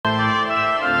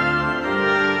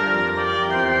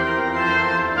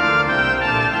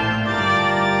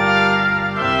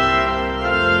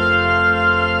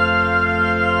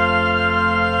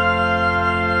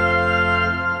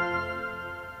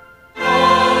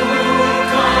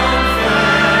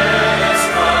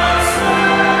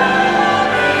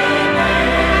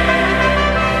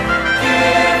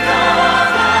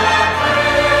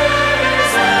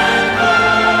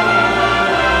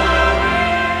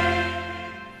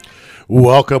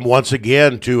Welcome once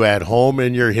again to At Home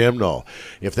in Your Hymnal.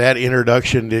 If that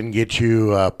introduction didn't get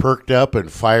you perked up and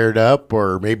fired up,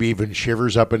 or maybe even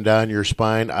shivers up and down your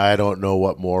spine, I don't know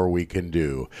what more we can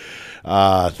do.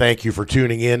 Thank you for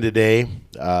tuning in today.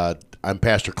 I'm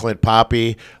Pastor Clint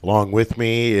Poppy. Along with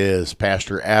me is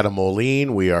Pastor Adam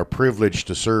Moline. We are privileged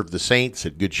to serve the saints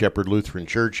at Good Shepherd Lutheran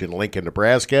Church in Lincoln,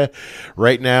 Nebraska.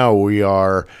 Right now we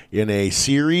are in a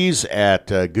series at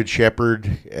Good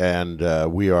Shepherd,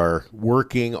 and we are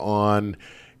working on,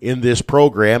 in this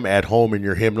program, At Home in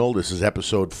Your Hymnal. This is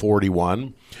episode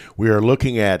 41. We are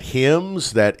looking at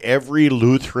hymns that every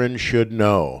Lutheran should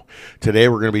know. Today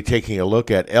we're going to be taking a look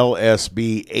at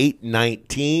LSB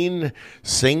 819,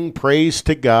 Sing Praise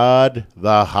to God,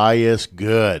 the Highest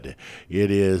Good.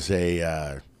 It is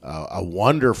a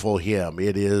wonderful hymn.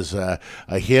 It is a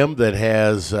hymn that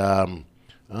has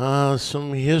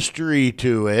some history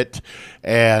to it,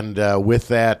 and with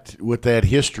that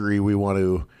history, we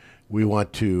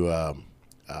want to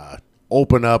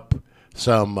open up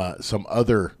some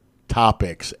other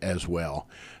topics as well.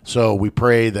 So we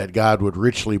pray that God would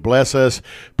richly bless us.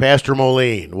 Pastor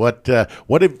Moline, what do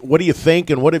you think,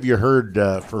 and what have you heard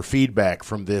for feedback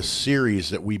from this series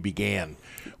that we began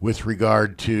with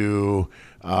regard to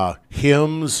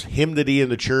hymns, hymnody in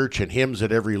the church, and hymns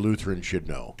that every Lutheran should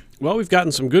know? Well, we've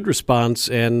gotten some good response,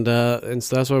 and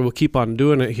so that's why we'll keep on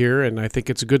doing it here, and I think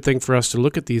it's a good thing for us to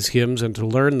look at these hymns and to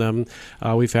learn them.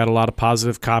 We've had a lot of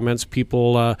positive comments.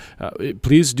 People,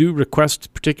 please do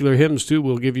request particular hymns, too.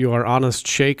 We'll give you our honest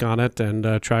shake on it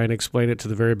and try and explain it to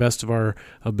the very best of our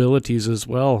abilities as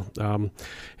well. And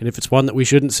if it's one that we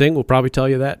shouldn't sing, we'll probably tell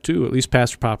you that, too. At least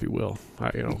Pastor Poppy will.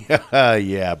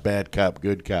 Yeah, bad cop,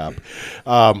 good cop.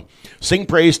 Sing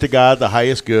Praise to God, the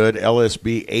Highest Good,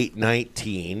 LSB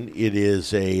 819. It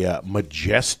is a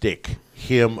majestic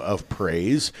hymn of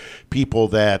praise. People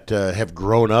that have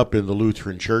grown up in the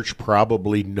Lutheran Church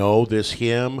probably know this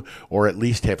hymn, or at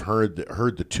least have heard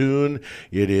the tune.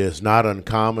 It is not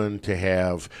uncommon to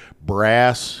have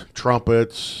brass,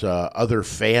 trumpets, other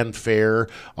fanfare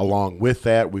along with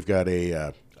that. We've got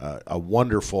a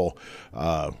wonderful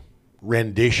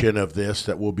rendition of this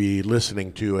that we'll be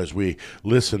listening to as we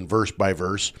listen verse by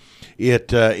verse. It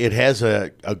has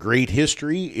a great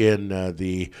history in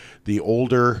the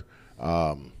older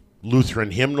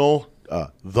Lutheran hymnal,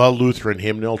 the Lutheran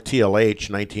hymnal, TLH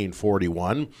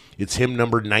 1941. It's hymn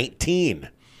number 19,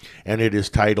 and it is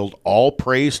titled All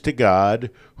Praise to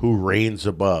God Who Reigns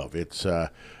Above. It's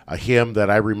a hymn that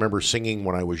I remember singing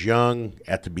when I was young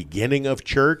at the beginning of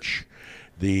church.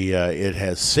 It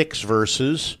has 6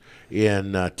 verses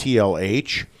in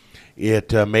TLH.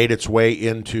 It made its way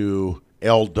into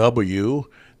LW,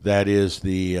 that is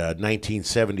the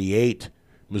 1978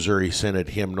 Missouri Synod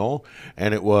hymnal,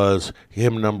 and it was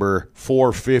hymn number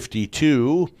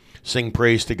 452, Sing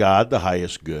Praise to God, the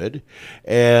Highest Good.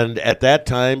 And at that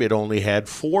time, it only had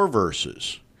 4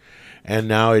 verses. And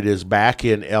now it is back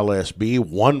in LSB.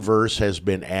 1 verse has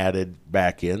been added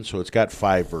back in, so it's got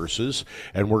 5 verses.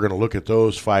 And we're going to look at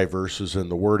those 5 verses and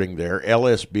the wording there.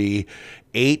 LSB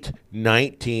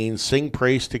 819, Sing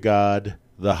Praise to God,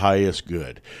 the Highest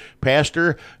Good.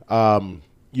 Pastor, a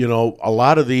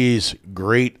lot of these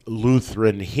great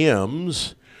Lutheran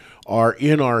hymns are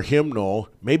in our hymnal,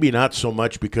 maybe not so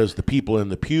much because the people in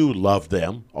the pew love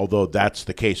them, although that's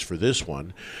the case for this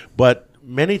one, but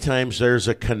many times there's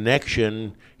a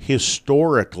connection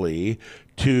historically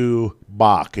to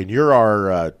Bach, and you're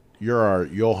our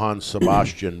Johann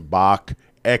Sebastian Bach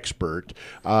expert.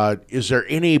 Is there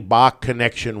any Bach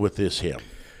connection with this hymn?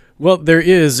 Well, there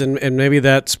is, and maybe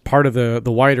that's part of the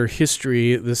wider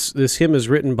history. This hymn is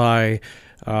written by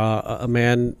a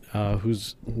man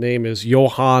whose name is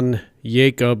Johann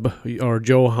Jacob, or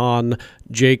Johann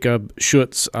Jacob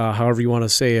Schutz, however you want to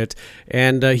say it.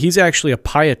 And he's actually a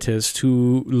pietist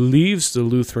who leaves the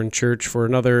Lutheran Church for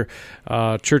another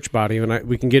church body, and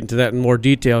we can get into that in more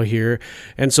detail here.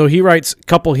 And so he writes a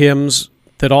couple hymns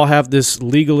that all have this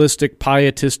legalistic,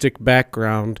 pietistic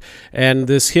background, and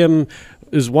this hymn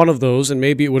is one of those, and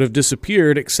maybe it would have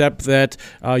disappeared except that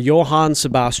Johann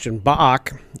Sebastian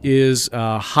Bach is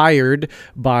hired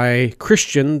by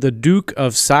Christian, the Duke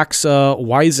of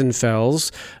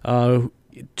Saxe-Weissenfels,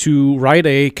 to write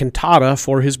a cantata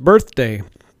for his birthday.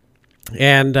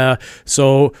 And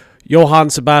so Johann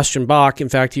Sebastian Bach, in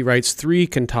fact, he writes 3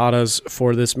 cantatas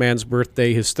for this man's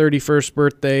birthday, his 31st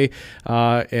birthday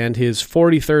and his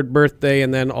 43rd birthday,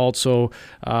 and then also,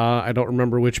 I don't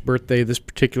remember which birthday this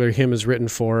particular hymn is written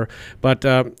for, but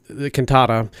the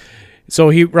cantata. So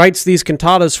he writes these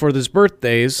cantatas for his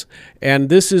birthdays, and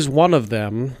this is one of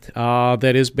them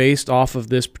that is based off of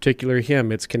this particular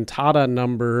hymn. It's cantata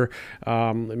number,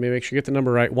 let me make sure you get the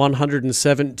number right,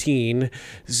 117,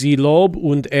 Sie Lob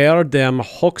und dem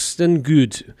höchsten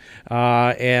Gut.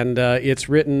 And it's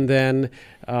written then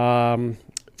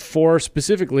for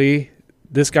specifically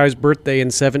this guy's birthday in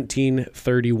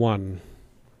 1731.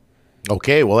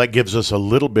 Okay, well, that gives us a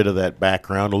little bit of that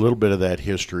background, a little bit of that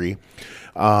history.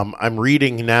 I'm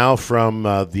reading now from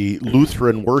the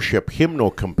Lutheran Worship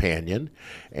Hymnal Companion,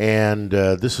 and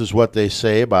this is what they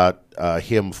say about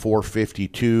hymn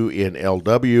 452 in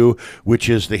LW, which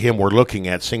is the hymn we're looking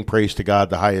at, Sing Praise to God,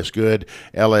 the Highest Good,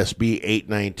 LSB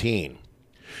 819.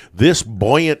 This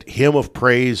buoyant hymn of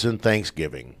praise and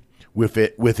thanksgiving, with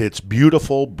its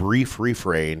beautiful, brief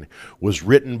refrain, was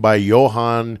written by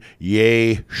Johann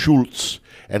J. Schultz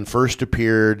and first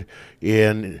appeared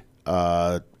in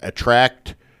a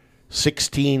tract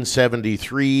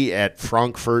 1673 at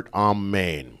Frankfurt am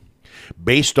Main.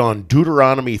 Based on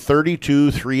Deuteronomy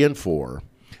 32, 3 and 4,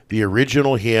 the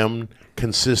original hymn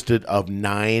consisted of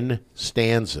 9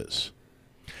 stanzas.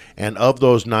 And of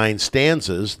those 9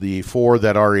 stanzas, the 4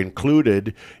 that are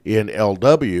included in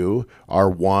LW are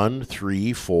 1,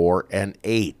 3, 4, and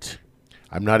 8.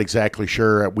 I'm not exactly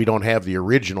sure. We don't have the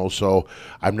original, so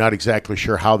I'm not exactly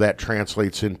sure how that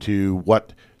translates into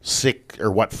what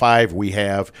 5 we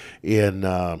have in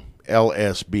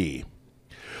LSB.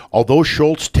 Although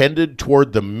Schultz tended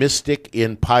toward the mystic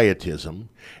in pietism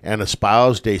and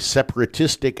espoused a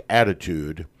separatistic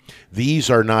attitude, these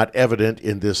are not evident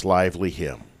in this lively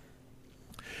hymn.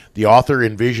 The author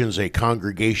envisions a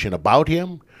congregation about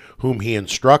him, whom he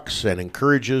instructs and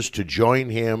encourages to join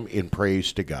him in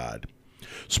praise to God.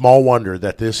 Small wonder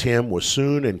that this hymn was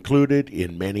soon included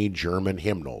in many German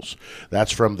hymnals.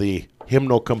 That's from the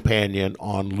Hymnal Companion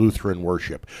on Lutheran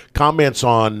Worship. Comments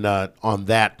on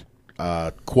that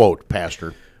quote,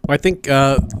 Pastor? Well, I think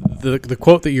the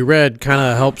quote that you read kind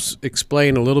of helps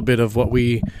explain a little bit of what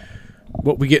we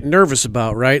get nervous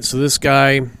about, right? So this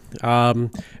guy, to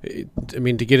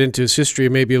get into his history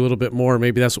maybe a little bit more,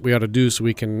 maybe that's what we ought to do so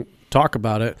we can talk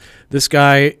about it. This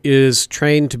guy is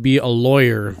trained to be a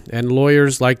lawyer, and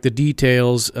lawyers like the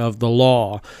details of the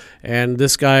law. And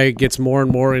this guy gets more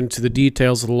and more into the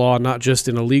details of the law, not just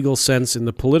in a legal sense in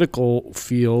the political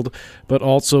field, but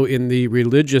also in the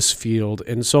religious field,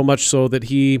 and so much so that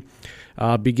he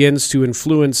begins to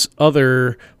influence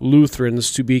other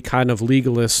Lutherans to be kind of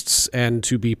legalists and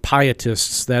to be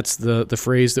pietists. That's the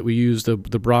phrase that we use, the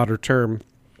broader term,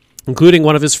 including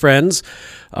one of his friends,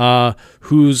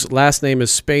 whose last name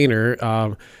is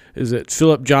Spener. Is it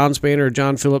Philip John Spener or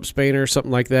John Philip Spener,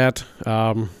 something like that?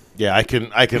 Yeah, I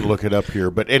can look it up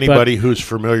here, but anybody who's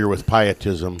familiar with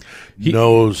pietism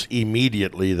knows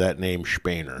immediately that name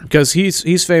Spener. Because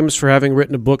he's famous for having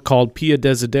written a book called Pia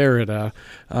Desiderata,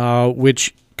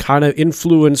 which kind of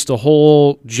influenced a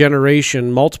whole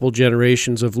generation, multiple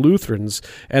generations of Lutherans.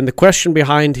 And the question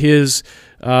behind his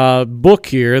book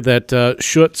here that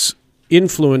Schutz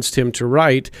influenced him to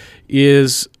write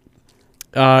is,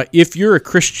 if you're a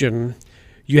Christian,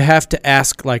 you have to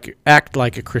act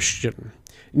like a Christian.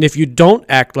 And if you don't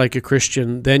act like a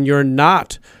Christian, then you're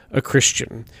not a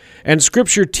Christian. And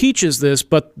Scripture teaches this,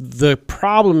 but the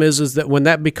problem is that when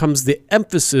that becomes the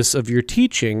emphasis of your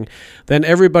teaching, then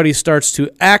everybody starts to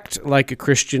act like a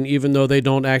Christian even though they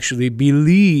don't actually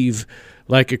believe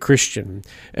like a Christian.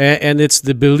 And it's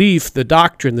the belief, the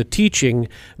doctrine, the teaching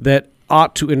that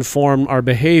ought to inform our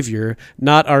behavior,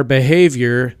 not our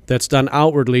behavior that's done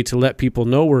outwardly to let people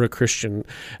know we're a Christian.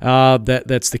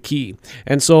 That's the key.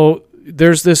 And so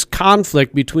there's this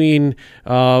conflict between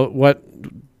what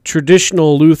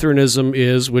traditional Lutheranism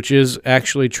is, which is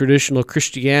actually traditional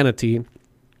Christianity,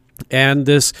 and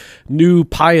this new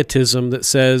pietism that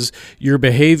says your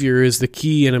behavior is the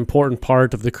key and important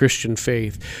part of the Christian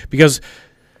faith. Because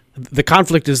the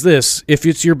conflict is this: if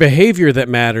it's your behavior that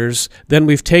matters, then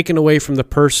we've taken away from the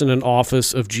person and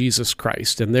office of Jesus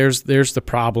Christ. And there's the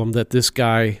problem that this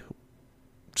guy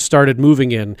started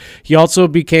moving in. He also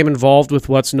became involved with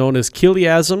what's known as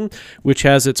Chiliasm, which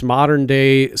has its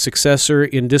modern-day successor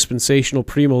in dispensational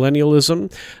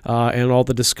premillennialism, and all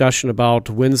the discussion about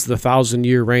when's the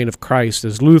 1,000-year reign of Christ.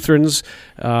 As Lutherans,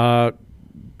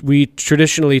 we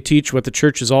traditionally teach what the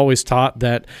church has always taught,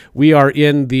 that we are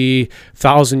in the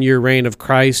 1,000-year reign of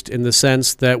Christ in the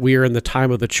sense that we are in the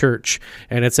time of the church.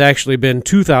 And it's actually been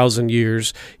 2,000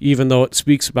 years, even though it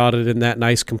speaks about it in that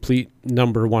nice, complete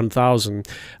number 1000.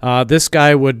 This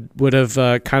guy would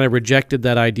have kind of rejected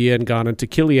that idea and gone into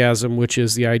Chiliasm, which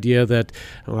is the idea that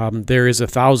there is a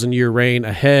 1,000-year reign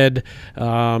ahead,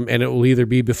 and it will either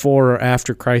be before or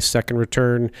after Christ's second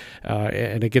return,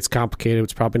 and it gets complicated.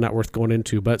 It's probably not worth going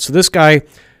into. But so this guy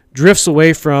drifts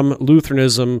away from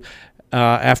Lutheranism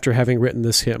after having written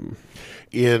this hymn.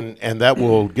 And that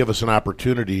will give us an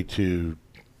opportunity to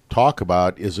talk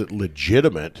about, is it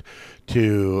legitimate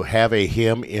to have a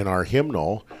hymn in our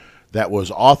hymnal that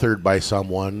was authored by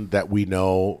someone that we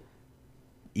know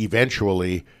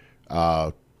eventually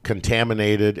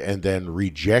contaminated and then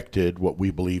rejected what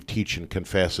we believe, teach, and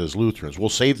confess as Lutherans? We'll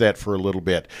save that for a little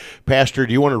bit. Pastor,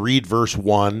 do you want to read verse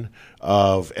 1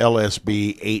 of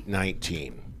LSB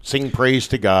 819? Sing praise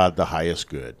to God, the highest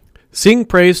good. Sing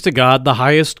praise to God, the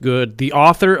highest good, the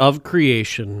author of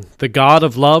creation, the God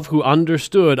of love who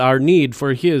understood our need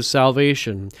for his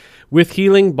salvation. With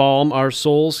healing balm our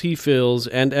souls he fills,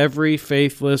 and every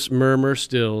faithless murmur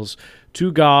stills.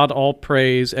 To God all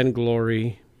praise and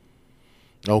glory.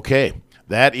 Okay,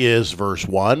 that is verse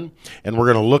 1, and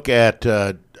we're going to look at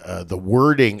the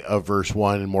wording of verse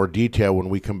 1 in more detail when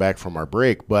we come back from our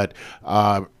break, but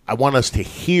I want us to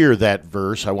hear that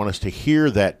verse. I want us to hear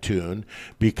that tune,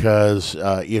 because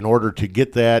in order to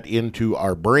get that into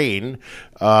our brain,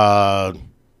 the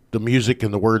music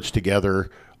and the words together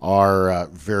are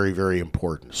very, very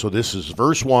important. So this is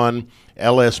verse 1,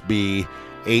 LSB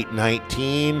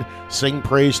 819, Sing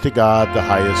praise to God, the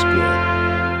highest good.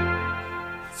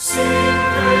 Sing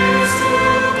praise to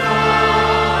God, the highest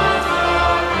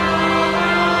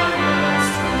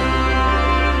good,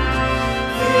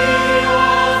 the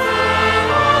author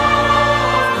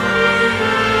of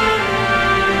creation, the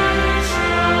God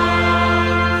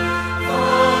of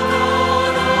love who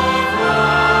understood our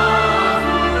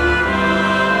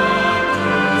need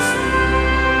for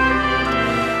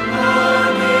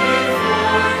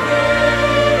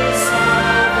his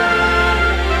salvation.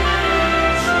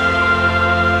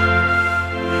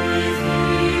 With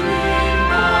healing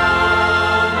balm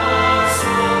our souls he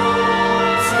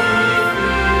fills, and every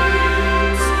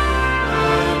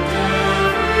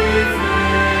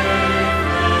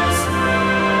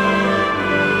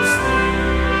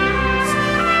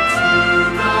faithless murmur stills. To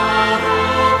God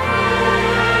all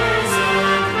praise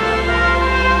and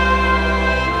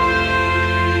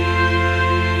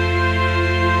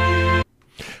glory.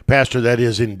 Pastor, that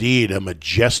is indeed a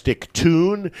majestic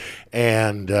tune,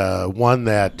 and one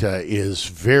that is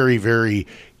very, very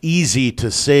easy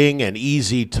to sing and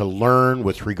easy to learn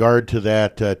with regard to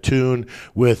that tune.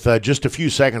 With just a few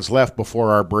seconds left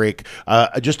before our break,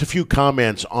 just a few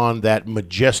comments on that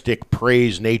majestic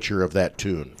praise nature of that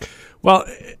tune. Well,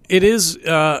 it is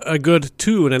a good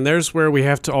tune, and there's where we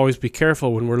have to always be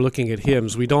careful when we're looking at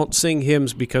hymns. We don't sing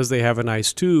hymns because they have a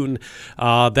nice tune.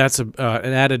 That's an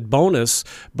added bonus,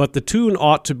 but the tune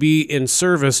ought to be in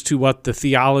service to what the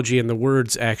theology and the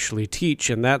words actually teach,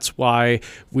 and that's why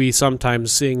we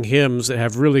sometimes sing hymns that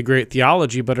have really great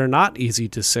theology but are not easy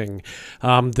to sing.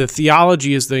 The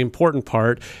theology is the important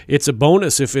part. It's a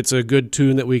bonus if it's a good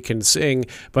tune that we can sing,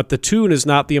 but the tune is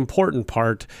not the important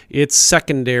part. It's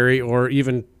secondary or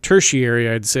even tertiary,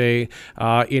 I'd say,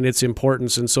 in its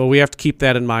importance. And so we have to keep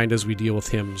that in mind as we deal with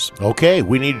hymns. Okay,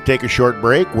 we need to take a short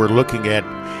break. We're looking at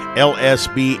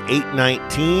LSB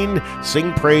 819,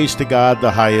 Sing Praise to God,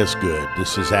 the Highest Good.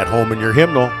 This is At Home in Your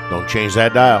Hymnal. Don't change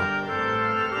that dial.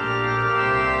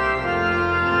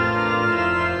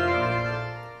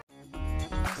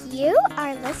 You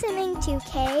are listening to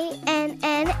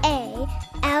KNNA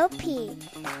LP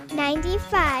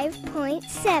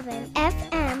 95.7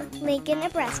 FM, Lincoln,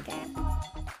 Nebraska.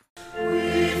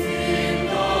 Within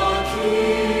the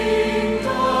kingdom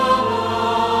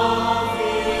of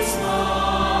his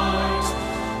light,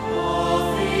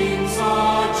 all things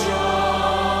are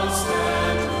just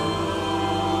and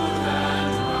good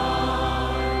and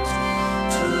right.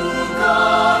 To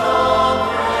God all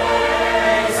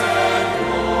praise and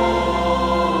glory.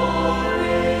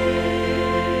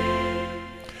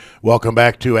 Welcome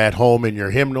back to At Home in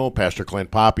Your Hymnal. Pastor Clint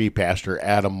Poppy, Pastor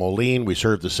Adam Moline. We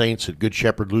serve the saints at Good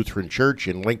Shepherd Lutheran Church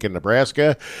in Lincoln,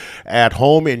 Nebraska. At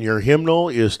Home in Your Hymnal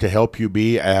is to help you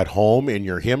be at home in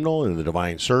your hymnal, in the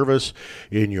divine service,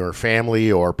 in your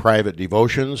family or private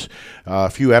devotions. A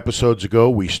few episodes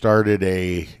ago, we started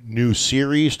a new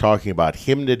series talking about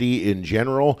hymnody in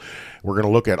general. We're going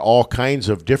to look at all kinds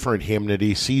of different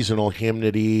hymnody, seasonal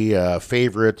hymnody,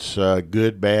 favorites,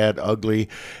 good, bad, ugly.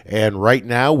 And right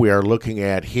now we are looking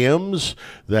at hymns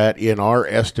that, in our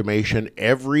estimation,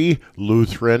 every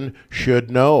Lutheran should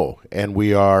know. And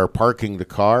we are parking the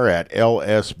car at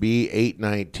LSB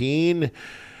 819.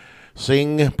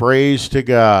 Sing praise to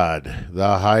God,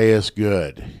 the highest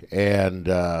good. And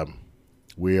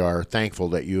we are thankful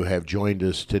that you have joined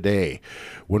us today.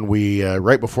 When we,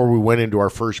 right before we went into our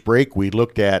first break, we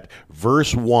looked at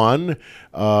verse 1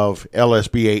 of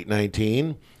LSB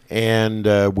 819.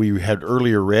 And we had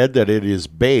earlier read that it is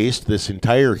based, this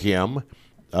entire hymn,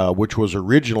 which was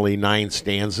originally 9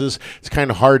 stanzas. It's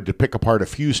kind of hard to pick apart a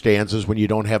few stanzas when you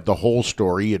don't have the whole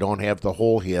story, you don't have the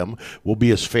whole hymn. We'll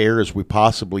be as fair as we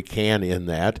possibly can in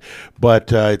that.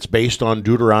 But it's based on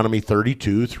Deuteronomy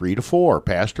 32, 3-4.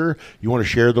 Pastor, you want to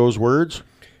share those words?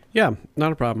 Yeah,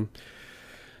 not a problem.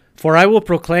 For I will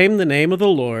proclaim the name of the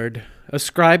Lord,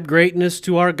 ascribe greatness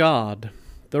to our God.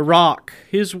 The rock,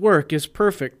 his work is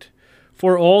perfect,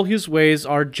 for all his ways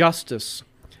are justice.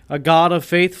 A God of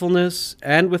faithfulness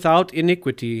and without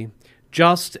iniquity,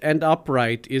 just and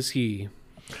upright is he.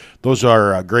 Those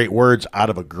are great words out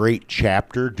of a great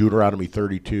chapter. Deuteronomy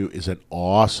 32 is an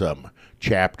awesome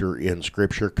chapter in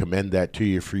Scripture. Commend that to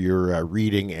you for your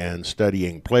reading and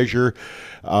studying pleasure.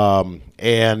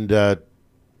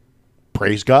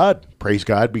 Praise God. Praise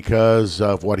God because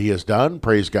of what he has done.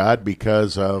 Praise God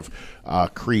because of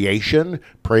creation.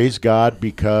 Praise God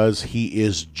because he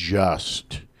is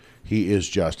just. He is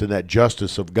just. And that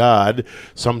justice of God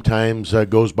sometimes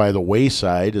goes by the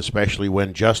wayside, especially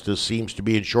when justice seems to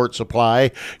be in short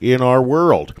supply in our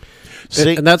world.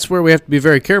 And that's where we have to be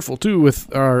very careful, too,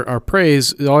 with our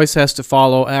praise. It always has to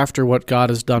follow after what God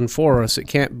has done for us. It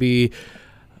can't be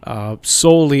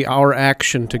solely our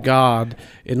action to God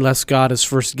unless God has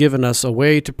first given us a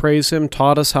way to praise him,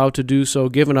 taught us how to do so,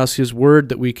 given us his word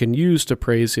that we can use to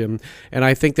praise him. And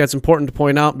I think that's important to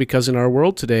point out because in our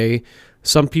world today,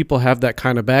 some people have that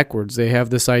kind of backwards. They have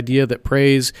this idea that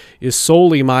praise is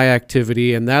solely my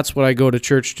activity, and that's what I go to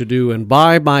church to do. And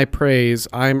by my praise,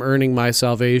 I'm earning my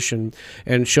salvation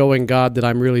and showing God that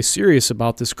I'm really serious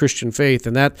about this Christian faith.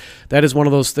 And that is one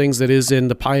of those things that is in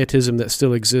the pietism that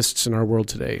still exists in our world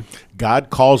today. God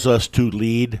calls us to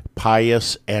lead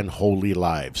pious and holy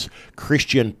lives.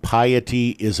 Christian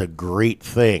piety is a great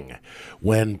thing.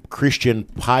 When Christian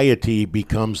piety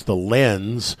becomes the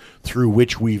lens through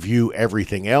which we view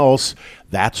everything else,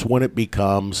 that's when it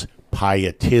becomes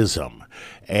pietism.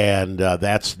 And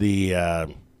that's the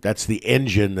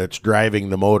engine that's driving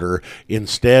the motor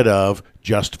instead of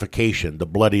justification, the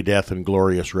bloody death and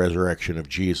glorious resurrection of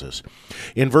Jesus.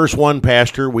 In verse 1,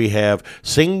 Pastor, we have,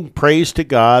 sing praise to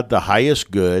God, the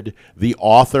highest good, the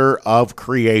author of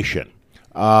creation.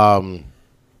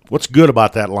 What's good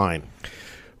about that line?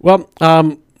 Well,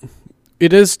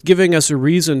 it is giving us a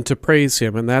reason to praise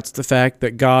him, and that's the fact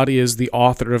that God is the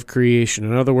author of creation.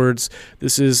 In other words,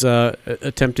 this is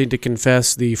attempting to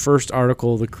confess the first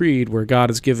article of the Creed, where God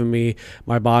has given me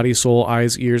my body, soul,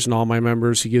 eyes, ears, and all my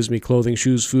members. He gives me clothing,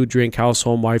 shoes, food, drink, house,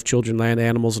 home, wife, children, land,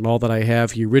 animals, and all that I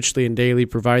have. He richly and daily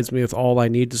provides me with all I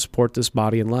need to support this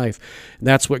body and life. And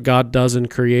that's what God does in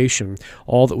creation.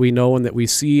 All that we know and that we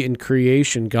see in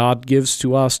creation, God gives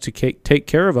to us to take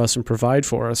care of us and provide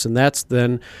for us. And that's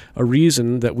then a reason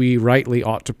that we rightly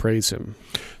ought to praise him.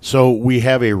 So we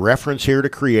have a reference here to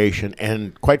creation,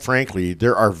 and quite frankly,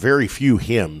 there are very few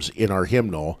hymns in our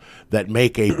hymnal that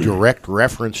make a direct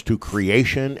reference to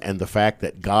creation and the fact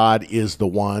that God is the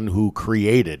one who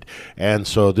created. And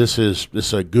so this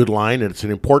is a good line, and it's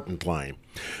an important line.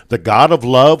 The God of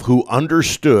love who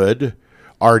understood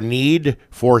our need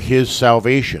for his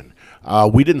salvation.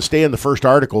 We didn't stay in the first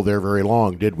article there very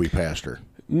long, did we, Pastor?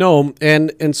 No,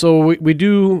 and so we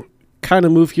do kind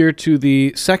of move here to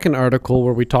the second article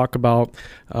where we talk about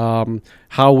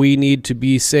how we need to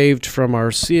be saved from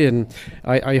our sin.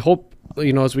 I hope,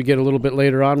 as we get a little bit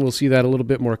later on, we'll see that a little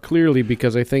bit more clearly,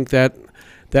 because I think that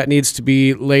needs to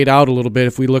be laid out a little bit.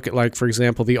 If we look at, like, for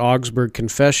example, the Augsburg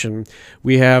Confession,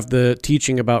 we have the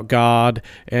teaching about God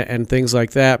and things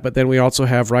like that, but then we also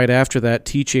have right after that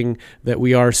teaching that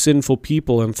we are sinful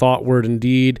people in thought, word, and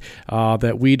deed,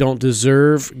 that we don't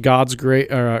deserve God's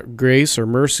grace or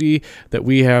mercy, that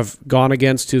we have gone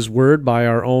against his word by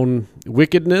our own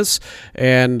wickedness,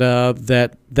 and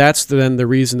that's then the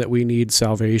reason that we need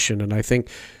salvation. And I think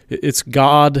it's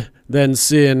God, then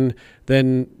sin,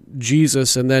 then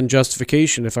Jesus, and then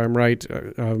justification, if I'm right,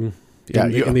 in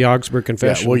the Augsburg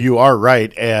Confession. Yeah, well, you are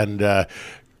right. And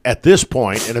at this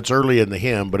point, and it's early in the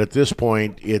hymn, but at this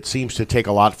point, it seems to take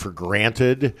a lot for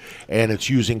granted, and it's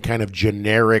using kind of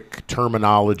generic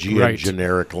terminology and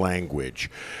generic language.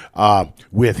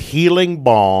 With healing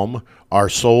balm, our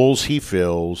souls he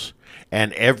fills,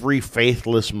 and every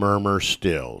faithless murmur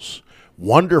stills.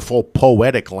 Wonderful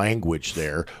poetic language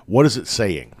there. What is it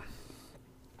saying?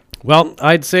 Well,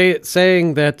 I'd say it's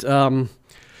saying that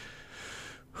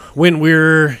when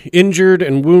we're injured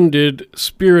and wounded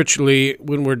spiritually,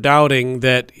 when we're doubting,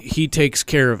 that he takes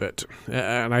care of it.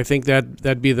 And I think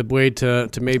that'd be the way to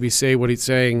maybe say what he's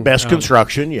saying. Best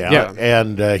construction, yeah. yeah.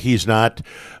 And he's not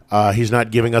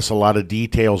giving us a lot of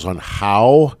details on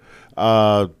how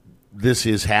this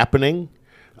is happening.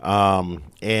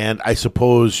 And I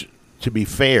suppose, to be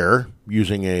fair,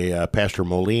 using a Pastor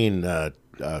Moline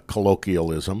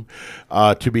colloquialism,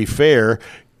 to be fair,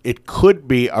 it could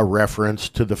be a reference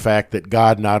to the fact that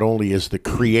God not only is the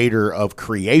creator of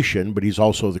creation, but he's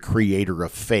also the creator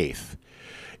of faith.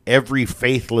 Every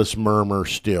faithless murmur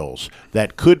stills.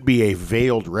 That could be a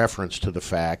veiled reference to the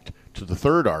fact, to the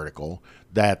third article,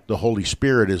 that the Holy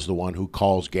Spirit is the one who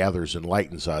calls, gathers,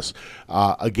 enlightens us.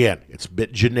 Again, it's a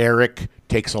bit generic,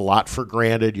 takes a lot for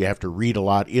granted. You have to read a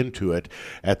lot into it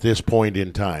at this point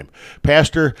in time.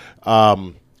 Pastor,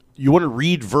 you want to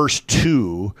read verse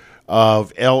 2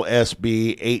 of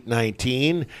LSB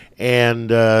 819, and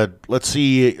let's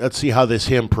see how this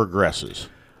hymn progresses.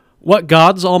 What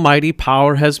God's almighty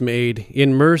power has made,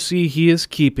 in mercy he is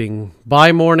keeping.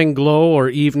 By morning glow or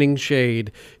evening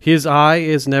shade, his eye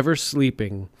is never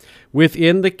sleeping.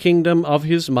 Within the kingdom of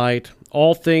his might,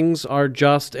 all things are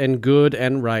just and good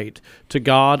and right. To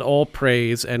God all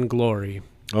praise and glory.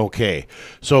 Okay,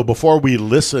 so before we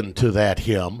listen to that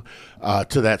hymn,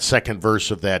 to that second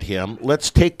verse of that hymn, let's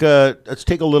take a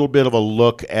little bit of a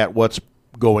look at what's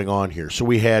going on here. So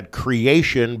we had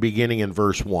creation beginning in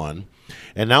verse 1,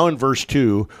 and now in verse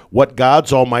 2, what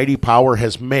God's almighty power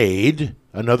has made,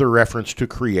 another reference to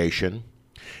creation.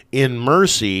 In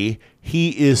mercy, he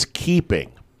is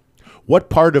keeping. What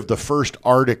part of the first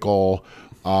article,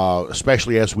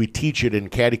 especially as we teach it in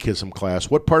catechism class,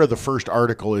 what part of the first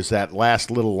article is that last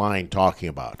little line talking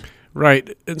about?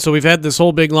 Right. And so we've had this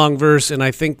whole big long verse, and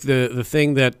I think the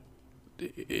thing that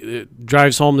it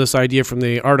drives home this idea from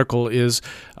the article is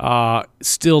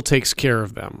still takes care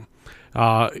of them.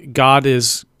 God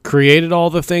has created all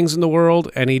the things in the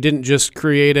world, and he didn't just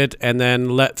create it and then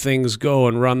let things go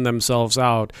and run themselves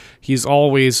out. He's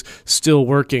always still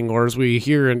working, or as we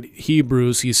hear in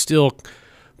Hebrews, he's still,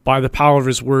 by the power of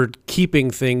his word,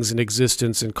 keeping things in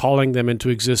existence and calling them into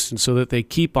existence so that they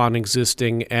keep on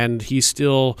existing, and he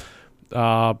still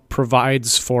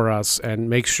provides for us and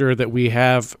makes sure that we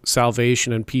have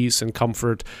salvation and peace and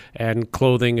comfort and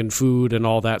clothing and food and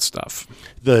all that stuff.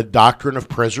 The doctrine of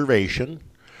preservation,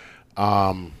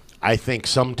 I think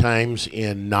sometimes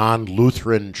in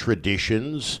non-Lutheran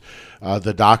traditions,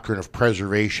 the doctrine of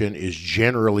preservation is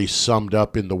generally summed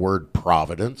up in the word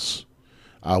providence.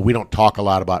 We don't talk a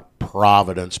lot about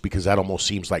providence because that almost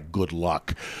seems like good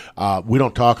luck. We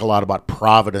don't talk a lot about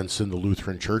providence in the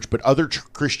Lutheran Church, but other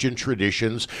Christian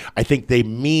traditions, I think they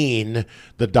mean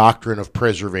the doctrine of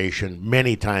preservation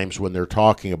many times when they're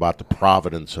talking about the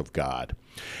providence of God.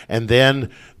 And then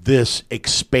this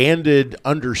expanded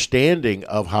understanding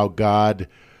of how God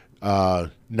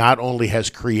not only has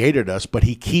created us, but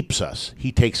he keeps us.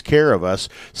 He takes care of us,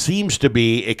 seems to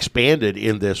be expanded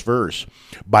in this verse.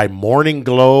 By morning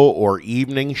glow or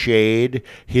evening shade,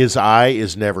 his eye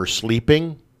is never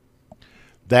sleeping.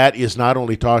 That is not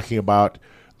only talking about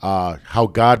how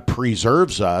God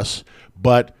preserves us,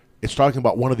 but it's talking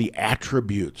about one of the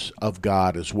attributes of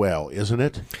God as well, isn't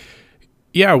it?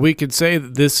 Yeah, we could say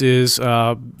that this is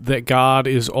that God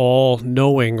is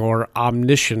all-knowing or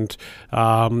omniscient,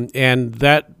 and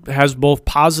that has both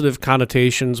positive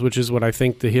connotations, which is what I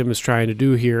think the hymn is trying to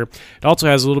do here. It also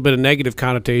has a little bit of negative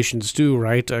connotations too,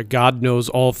 right? God knows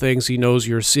all things. He knows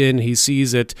your sin. He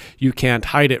sees it. You can't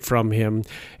hide it from him.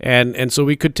 And so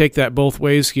we could take that both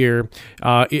ways here.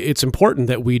 It's important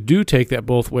that we do take that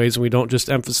both ways, and we don't just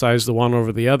emphasize the one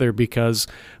over the other, because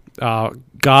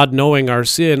God knowing our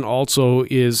sin also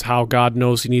is how God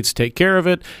knows he needs to take care of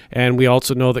it, and we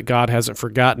also know that God hasn't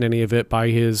forgotten any of it by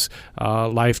his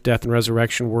life, death, and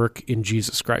resurrection work in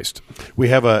Jesus Christ. We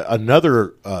have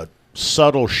another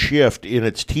subtle shift in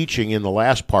its teaching in the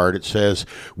last part. It says,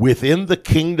 within the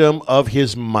kingdom of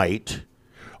his might,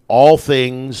 all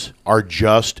things are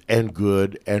just and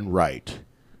good and right.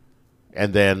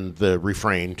 And then the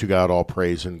refrain, to God all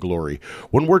praise and glory.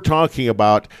 When we're talking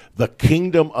about the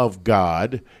kingdom of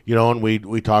God, and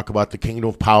we talk about the kingdom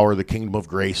of power, the kingdom of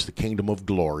grace, the kingdom of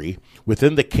glory,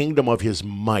 within the kingdom of his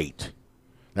might,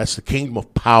 that's the kingdom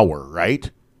of power,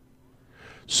 right?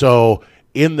 So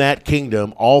in that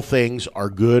kingdom, all things are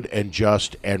good and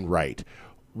just and right.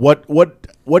 What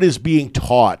is being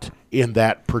taught in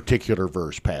that particular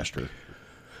verse, Pastor?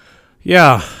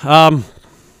 Yeah,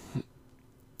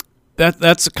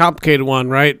 That's a complicated one,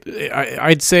 right?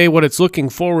 I'd say what it's looking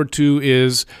forward to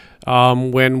is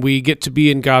when we get to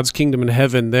be in God's kingdom in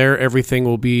heaven, there everything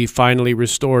will be finally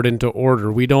restored into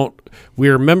order. We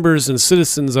are members and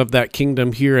citizens of that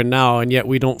kingdom here and now, and yet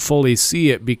we don't fully see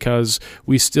it because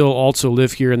we still also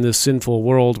live here in this sinful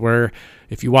world where,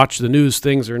 if you watch the news,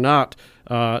 things are not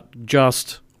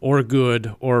just or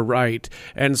good or right.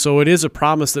 And so it is a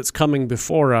promise that's coming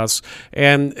before us.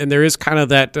 And there is kind of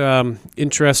that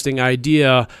interesting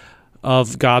idea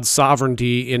of God's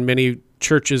sovereignty in many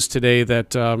churches today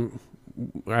that,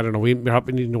 I don't know, we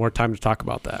probably need more time to talk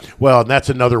about that. Well, and that's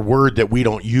another word that we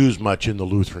don't use much in the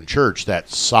Lutheran Church, that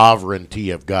sovereignty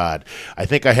of God. I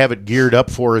think I have it geared up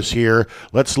for us here.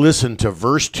 Let's listen to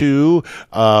verse 2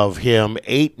 of hymn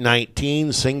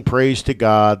 819, Sing Praise to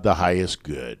God, the Highest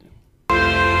Good.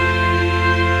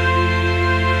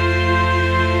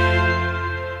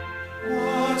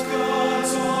 What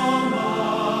God's almighty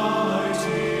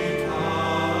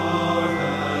power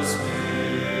has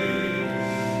made,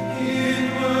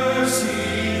 in mercy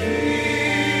He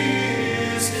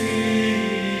is keeping.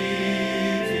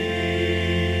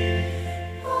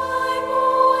 By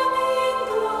morning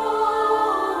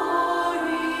glory,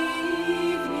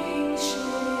 evening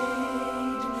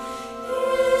shade,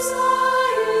 His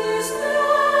eye is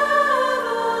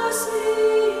never sleeping.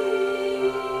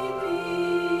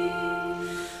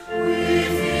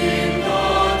 Within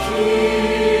the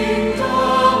kingdom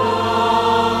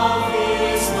of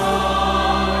His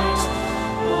light,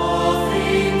 all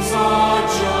things are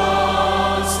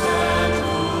just and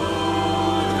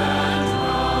good and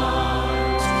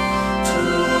right. To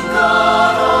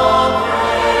God all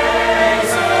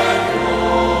praise and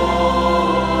glory.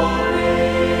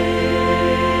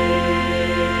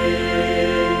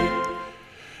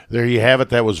 There you have it.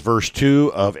 That was verse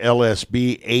 2 of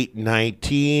LSB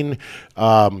 819.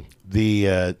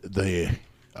 The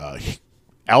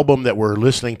album that we're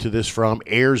listening to this from,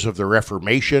 Heirs of the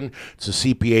Reformation. It's a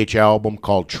CPH album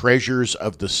called Treasures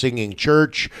of the Singing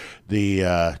Church.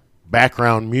 The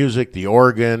background music, the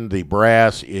organ, the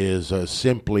brass is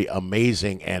simply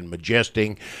amazing and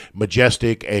majestic,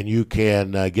 and you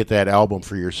can get that album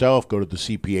for yourself. Go to the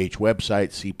CPH website,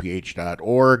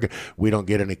 cph.org. We don't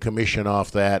get any commission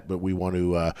off that, but we want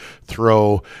to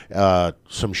throw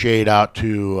some shade out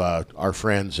to our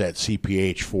friends at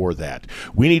CPH for that.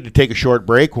 We need to take a short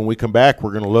break. When we come back,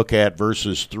 we're going to look at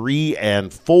verses 3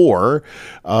 and 4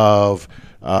 of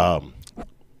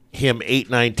hymn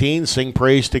 819, Sing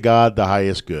Praise to God, the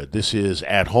Highest Good. This is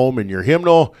At Home in Your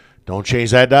Hymnal. Don't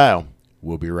change that dial.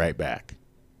 We'll be right back.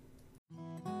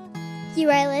 You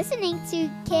are listening to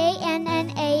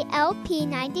KNNA LP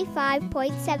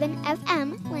 95.7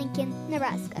 FM, Lincoln,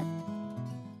 Nebraska.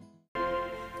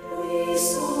 We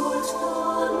sought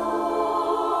the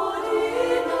Lord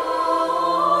in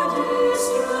our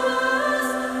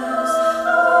distress.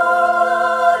 O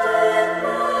God, in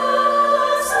mercy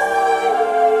hear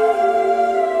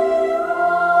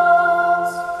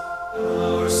us.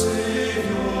 Our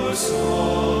Savior saw our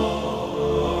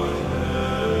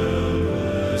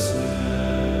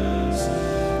helplessness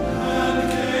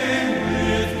and came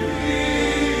with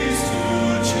peace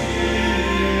to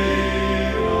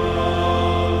cheer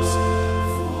us.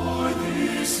 For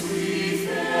this we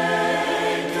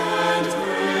thank and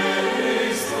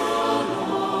praise the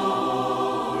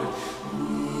Lord,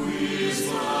 who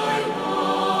is thy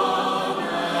one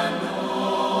and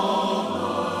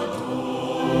all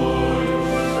adored.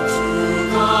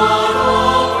 To God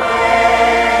all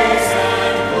praise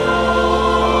and glory.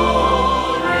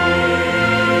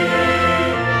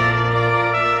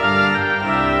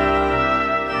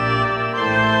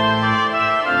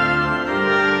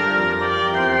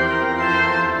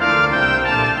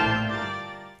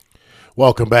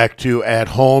 Welcome back to At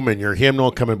Home in Your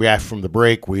Hymnal. Coming back from the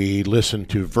break, we listened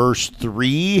to verse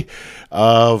 3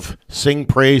 of Sing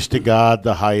Praise to God,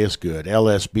 the Highest Good,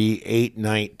 LSB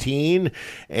 819.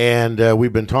 And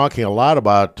we've been talking a lot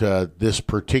about this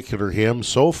particular hymn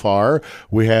so far.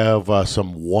 We have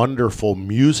some wonderful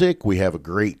music. We have a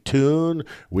great tune.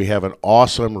 We have an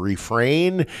awesome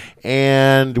refrain.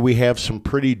 And we have some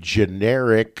pretty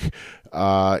generic,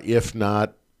 if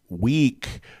not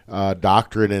weak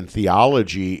doctrine and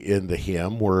theology in the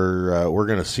hymn. We're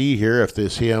going to see here if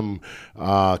this hymn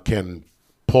can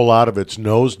pull out of its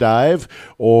nosedive,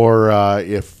 or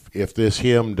if this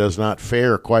hymn does not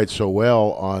fare quite so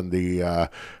well on the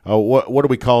what do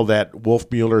we call that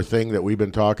Wolfmueller thing that we've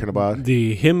been talking about?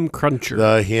 The hymn cruncher.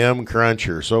 The hymn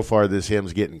cruncher. So far, this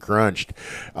hymn's getting crunched.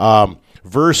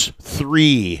 Verse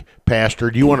 3,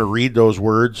 Pastor, do you want to read those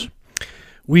words?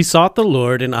 We sought the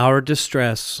Lord in our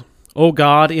distress. O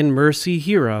God, in mercy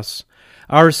hear us.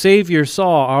 Our Savior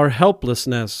saw our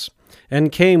helplessness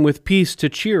and came with peace to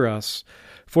cheer us.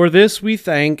 For this we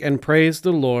thank and praise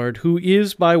the Lord, who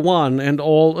is by one and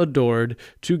all adored.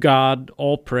 To God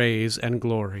all praise and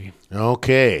glory.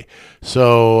 Okay,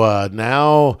 so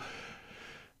now,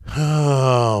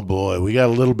 oh boy, we got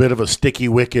a little bit of a sticky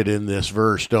wicket in this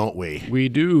verse, don't we? We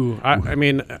do. I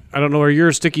mean, I don't know where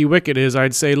your sticky wicket is.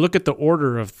 I'd say look at the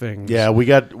order of things. Yeah, we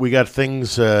got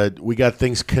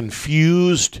things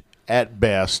confused at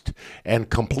best and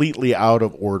completely out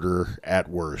of order at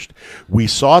worst. We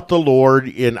sought the Lord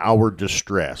in our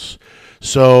distress.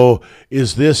 So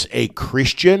is this a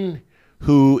Christian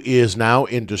who is now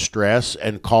in distress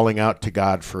and calling out to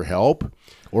God for help?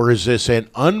 Or is this an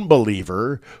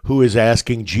unbeliever who is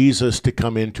asking Jesus to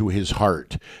come into his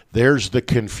heart? There's the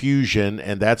confusion,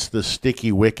 and that's the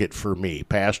sticky wicket for me.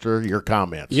 Pastor, your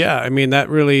comments. Yeah, I mean, that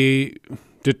really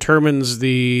determines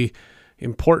the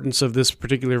importance of this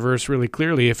particular verse really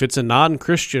clearly. If it's a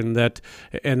non-Christian,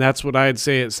 and that's what I'd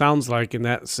say it sounds like in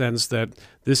that sense, that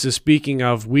this is speaking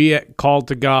of we called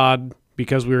to God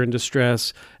because we were in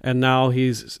distress, and now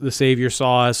the Savior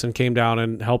saw us and came down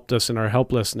and helped us in our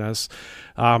helplessness.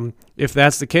 If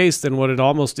that's the case, then what it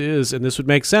almost is, and this would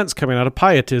make sense coming out of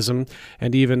Pietism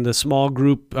and even the small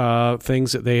group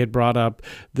things that they had brought up,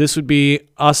 this would be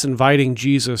us inviting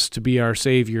Jesus to be our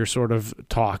Savior sort of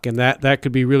talk, and that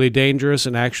could be really dangerous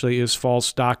and actually is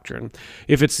false doctrine.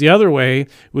 If it's the other way,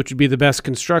 which would be the best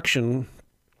construction,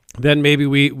 then maybe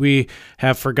we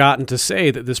have forgotten to say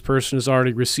that this person has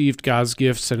already received God's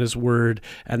gifts and his word,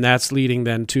 and that's leading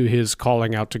then to his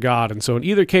calling out to God. And so in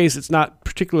either case, it's not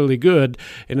particularly good,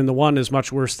 and in the one is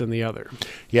much worse than the other.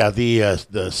 Yeah,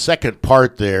 the second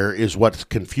part there is what's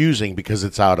confusing because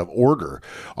it's out of order.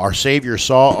 Our Savior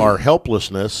saw our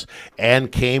helplessness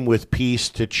and came with peace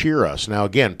to cheer us. Now,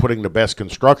 again, putting the best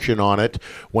construction on it,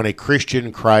 when a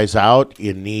Christian cries out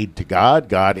in need to God,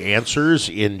 God answers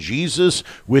in Jesus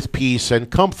with peace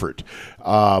and comfort.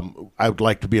 I would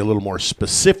like to be a little more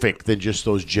specific than just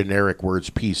those generic words,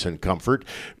 peace and comfort.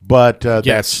 But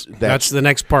Yes, that's the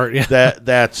next part. Yeah.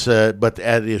 but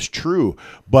that is true.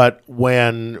 But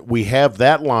when we have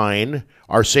that line,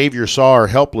 our Savior saw our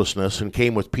helplessness and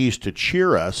came with peace to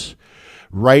cheer us,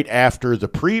 right after the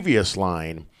previous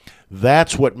line,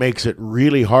 that's what makes it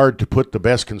really hard to put the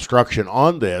best construction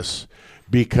on this,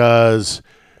 because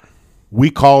we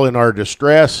call in our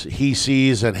distress, he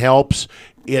sees and helps.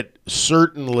 It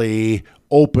certainly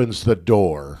opens the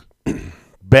door.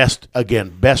 Best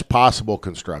possible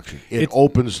construction. It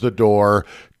opens the door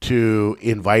to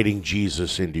inviting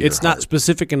Jesus into your heart. It's not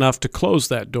specific enough to close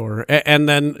that door. And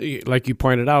then, like you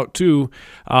pointed out too,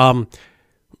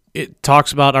 it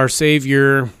talks about our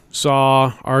Savior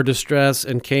saw our distress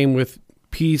and came with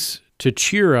peace to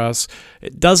cheer us.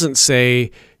 It doesn't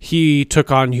say he took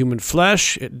on human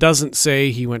flesh. It doesn't say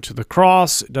he went to the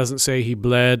cross. It doesn't say he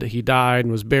bled, he died,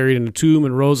 and was buried in a tomb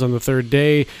and rose on the third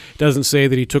day. It doesn't say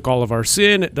that he took all of our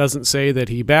sin. It doesn't say that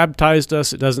he baptized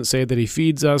us. It doesn't say that he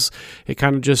feeds us. It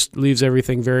kind of just leaves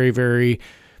everything very, very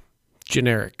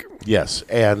generic. Yes,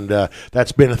 and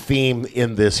that's been a theme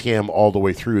in this hymn all the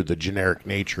way through, the generic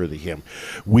nature of the hymn.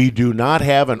 We do not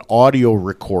have an audio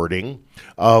recording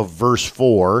of verse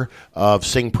 4 of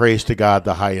Sing Praise to God,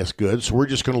 the Highest Good, so we're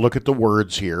just going to look at the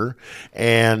words here,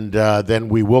 and then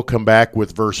we will come back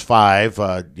with verse 5,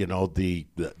 the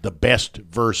best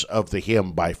verse of the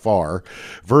hymn by far.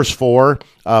 Verse 4,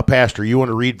 Pastor, you want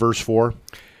to read verse 4?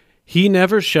 He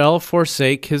never shall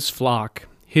forsake his flock,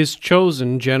 his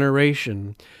chosen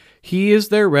generation. He is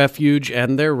their refuge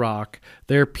and their rock,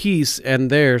 their peace and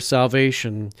their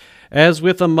salvation. As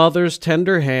with a mother's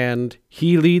tender hand,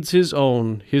 he leads his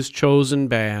own, his chosen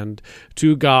band.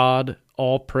 To God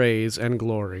all praise and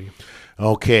glory.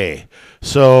 Okay,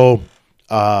 so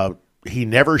he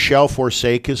never shall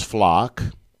forsake his flock.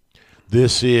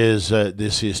 This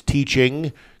is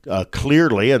teaching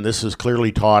clearly, and this is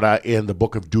clearly taught in the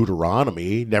book of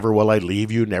Deuteronomy. Never will I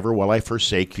leave you, never will I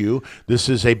forsake you. This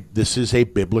is a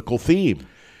biblical theme.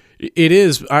 It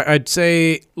is. I'd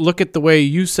say look at the way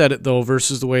you said it, though,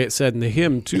 versus the way it said in the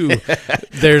hymn, too.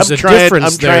 There's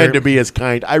difference there. I'm trying to be as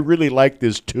kind. I really like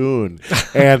this tune,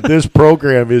 and this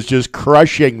program is just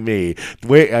crushing me.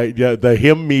 The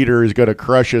hymn meter is going to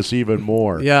crush us even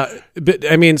more. Yeah,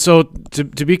 but I mean, so to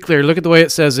be clear, look at the way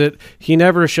it says it. He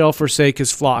never shall forsake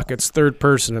his flock. It's third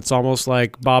person. It's almost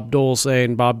like Bob Dole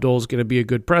saying Bob Dole's going to be a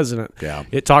good president. Yeah.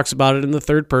 It talks about it in the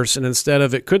third person instead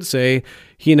of, it could say,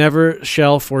 he never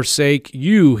shall forsake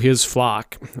you, his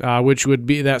flock, which would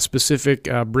be that specific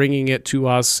bringing it to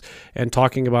us and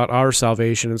talking about our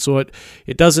salvation. And so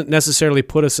it doesn't necessarily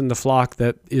put us in the flock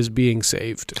that is being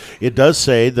saved. It does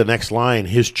say the next line,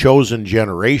 his chosen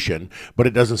generation, but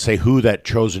it doesn't say who that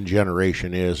chosen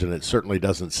generation is, and it certainly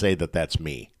doesn't say that that's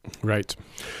me. Right.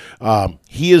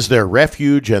 He is their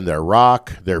refuge and their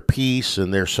rock, their peace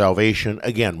and their salvation.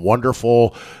 Again,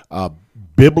 wonderful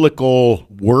biblical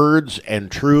words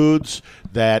and truths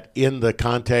that in the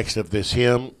context of this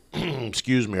hymn,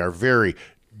 are very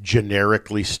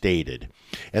generically stated.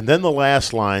 And then the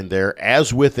last line there,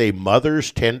 as with a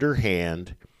mother's tender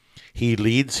hand, he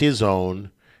leads his own,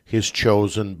 his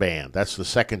chosen band. That's the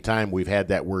second time we've had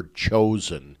that word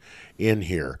chosen in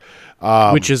here.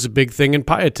 Which is a big thing in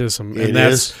pietism. And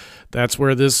that's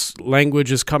where this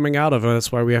language is coming out of, and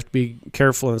that's why we have to be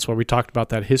careful, and that's why we talked about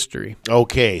that history.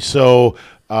 Okay, so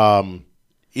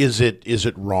is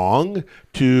it wrong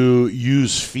to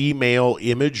use female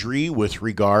imagery with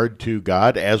regard to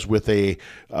God, as with a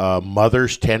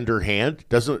mother's tender hand?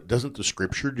 Doesn't the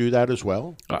Scripture do that as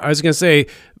well? I was going to say,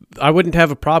 I wouldn't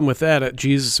have a problem with that.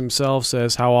 Jesus himself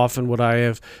says, how often would I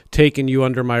have taken you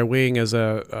under my wing as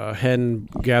a hen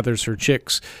gathers her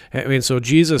chicks? I mean, so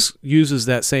Jesus uses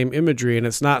that same imagery, and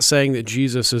it's not saying that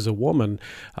Jesus is a woman.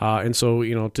 And so,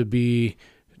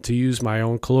 to use my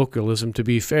own colloquialism, to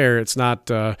be fair, it's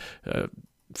not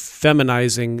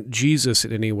feminizing Jesus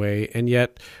in any way, and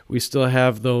yet we still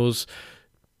have those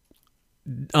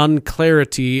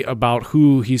unclarity about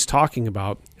who he's talking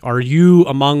about. Are you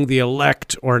among the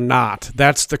elect or not?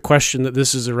 That's the question that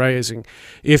this is arising.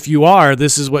 If you are,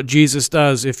 this is what Jesus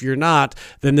does. If you're not,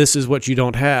 then this is what you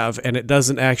don't have, and it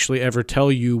doesn't actually ever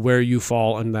tell you where you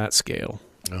fall on that scale.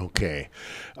 Okay.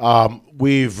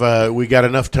 We got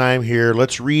enough time here.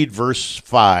 Let's read verse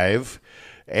 5.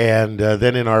 And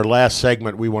then in our last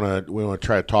segment, we want to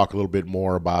try to talk a little bit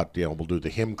more about, we'll do the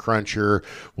hymn cruncher.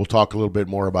 We'll talk a little bit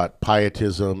more about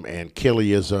pietism and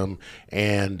Kiliism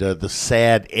and the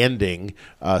sad ending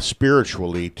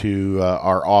spiritually to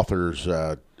our author's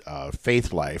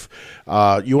faith life.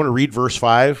 You want to read verse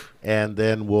 5, and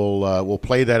then we'll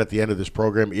play that at the end of this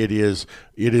program. It is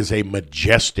a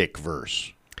majestic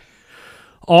verse.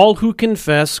 All who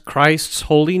confess Christ's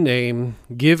holy name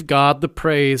give God the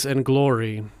praise and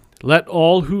glory. Let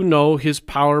all who know his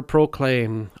power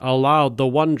proclaim aloud the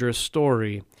wondrous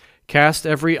story. Cast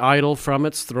every idol from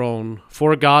its throne,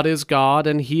 for God is God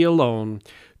and he alone.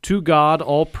 To God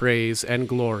all praise and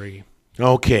glory.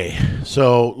 Okay,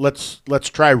 so let's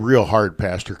try real hard,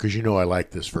 Pastor, because I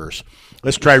like this verse.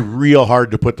 Let's try real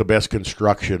hard to put the best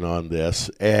construction on this.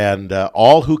 And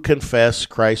all who confess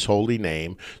Christ's holy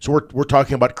name. So we're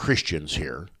talking about Christians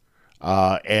here.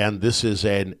 And this is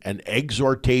an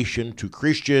exhortation to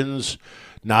Christians,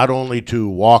 not only to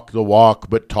walk the walk,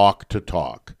 but talk the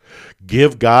talk.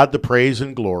 Give God the praise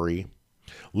and glory.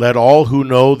 Let all who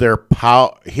know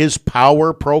his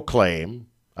power proclaim.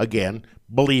 Again,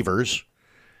 believers.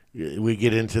 We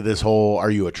get into this whole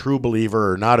 "are you a true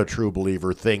believer or not a true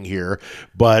believer" thing here,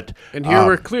 but and here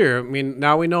we're clear. I mean,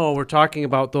 now we know we're talking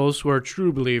about those who are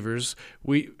true believers.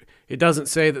 It doesn't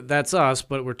say that that's us,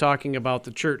 but we're talking about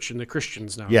the church and the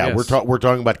Christians now. Yeah, yes. we're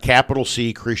talking about capital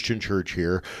C Christian church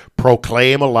here.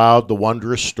 Proclaim aloud the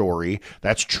wondrous story.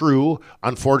 That's true.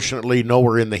 Unfortunately,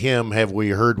 nowhere in the hymn have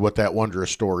we heard what that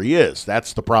wondrous story is.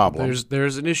 That's the problem.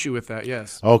 There's an issue with that.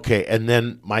 Yes. Okay, and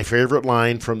then my favorite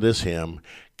line from this hymn.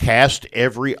 Cast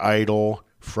every idol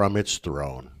from its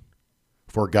throne,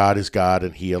 for God is God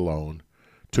and he alone.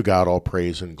 To God all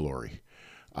praise and glory.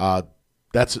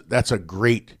 That's a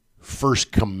great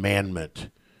first commandment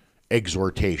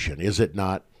exhortation, is it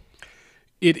not?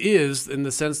 It is, in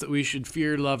the sense that we should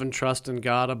fear, love, and trust in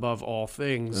God above all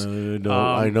things.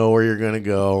 I know where you're going to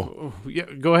go.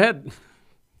 Yeah, go ahead.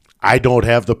 I don't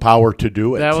have the power to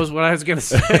do it. That was what I was going to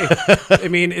say. I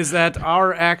mean, is that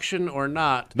our action or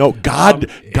not? No,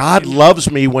 God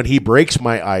loves me when he breaks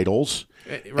my idols.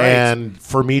 Right. And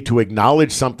for me to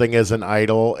acknowledge something as an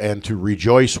idol and to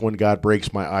rejoice when God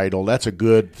breaks my idol, that's a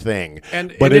good thing.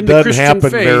 But it doesn't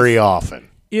happen very often.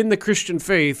 In the Christian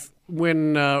faith,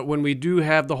 when we do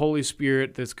have the Holy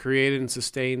Spirit that's created and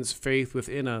sustains faith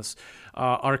within us,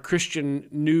 our Christian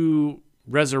new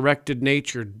resurrected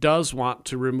nature does want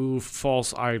to remove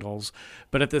false idols,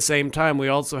 but at the same time we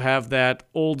also have that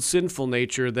old sinful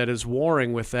nature that is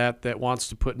warring with that wants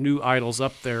to put new idols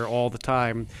up there all the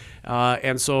time,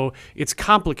 and so it's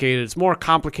complicated. It's more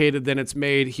complicated than it's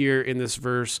made here in this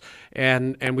verse,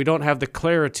 and we don't have the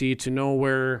clarity to know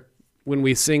where, when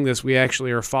we sing this, we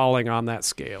actually are falling on that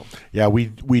scale. Yeah, we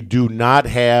do not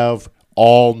have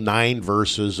all 9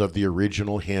 verses of the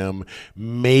original hymn.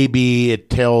 Maybe it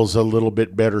tells a little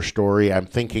bit better story. I'm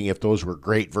thinking if those were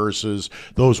great verses,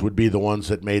 those would be the ones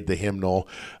that made the hymnal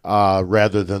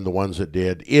rather than the ones that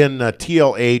did. In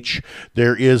TLH,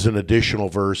 there is an additional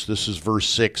verse. This is verse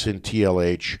 6 in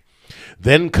TLH.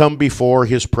 Then come before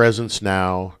his presence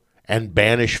now and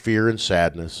banish fear and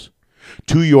sadness.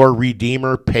 To your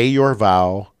Redeemer pay your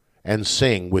vow and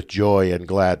sing with joy and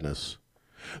gladness.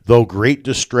 Though great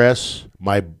distress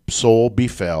my soul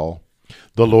befell,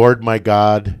 the Lord my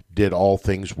God did all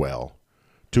things well.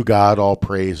 To God all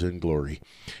praise and glory.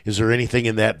 Is there anything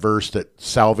in that verse that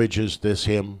salvages this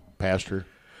hymn, Pastor?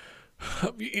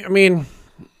 I mean,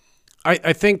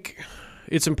 I think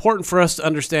it's important for us to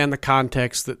understand the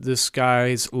context that this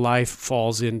guy's life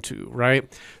falls into, right?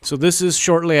 So this is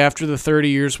shortly after the 30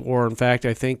 Years' War. In fact,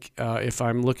 I think if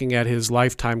I'm looking at his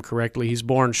lifetime correctly, he's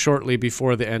born shortly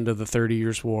before the end of the 30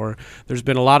 Years' War. There's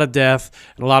been a lot of death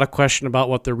and a lot of question about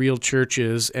what the real church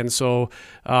is. And so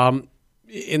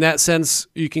in that sense,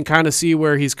 you can kind of see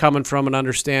where he's coming from and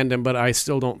understand him, but I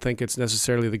still don't think it's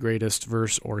necessarily the greatest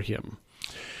verse or hymn.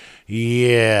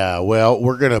 Yeah, well,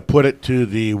 we're going to put it to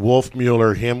the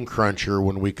Wolfmueller Hymn Cruncher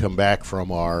when we come back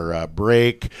from our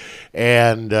break.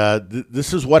 And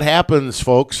this is what happens,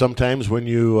 folks, sometimes when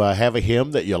you have a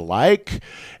hymn that you like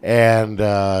and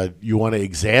you want to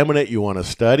examine it, you want to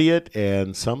study it,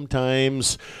 and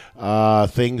sometimes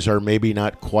things are maybe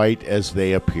not quite as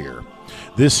they appear.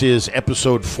 This is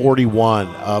episode 41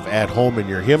 of At Home in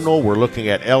Your Hymnal. We're looking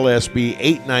at LSB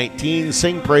 819,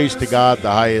 Sing Praise to God,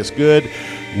 the Highest Good.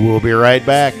 We'll be right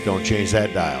back. Don't change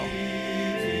that dial.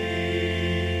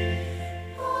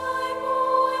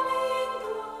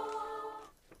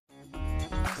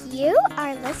 You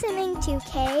are listening to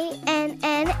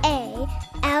KNNA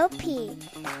LP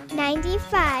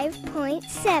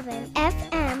 95.7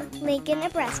 FM, Lincoln,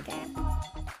 Nebraska.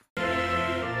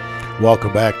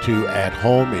 Welcome back to At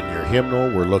Home in Your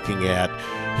Hymnal. We're looking at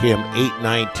hymn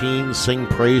 819, Sing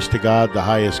Praise to God, the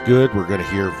Highest Good. We're going to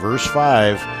hear verse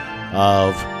 5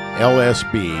 of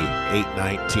LSB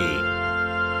 819.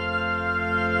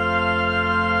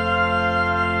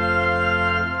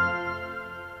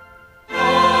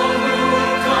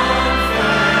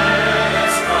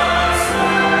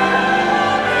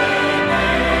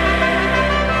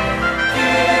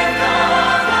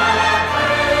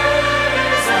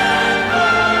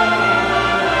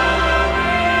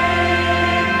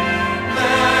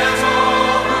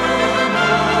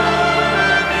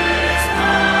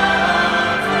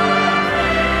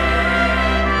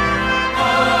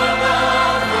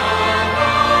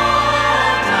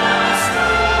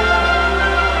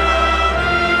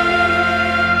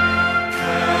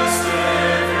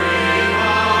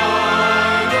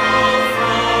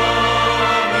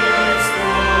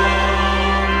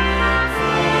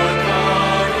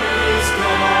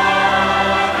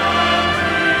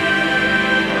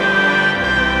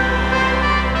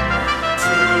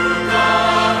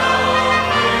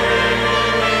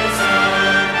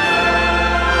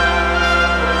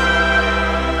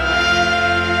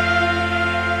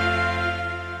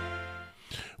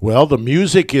 Well, the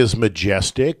music is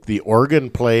majestic, the organ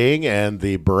playing and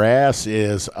the brass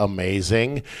is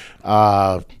amazing.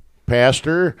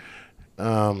 Pastor,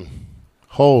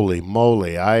 holy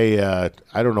moly, I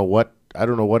don't know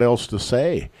what else to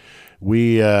say.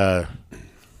 We have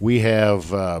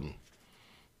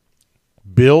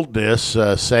billed this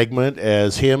segment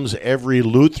as hymns every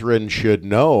Lutheran should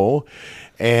know,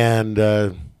 and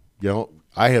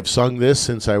I have sung this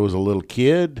since I was a little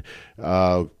kid.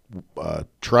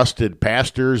 Trusted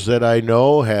pastors that I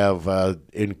know have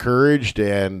encouraged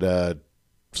and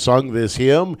sung this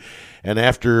hymn, and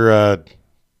after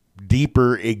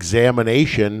deeper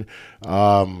examination,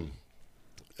 I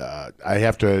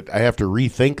have to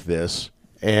rethink this,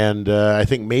 and I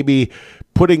think maybe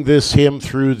putting this hymn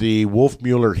through the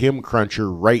Wolfmueller Hymn Cruncher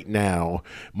right now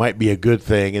might be a good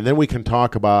thing, and then we can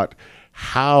talk about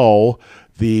how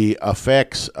the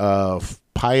effects of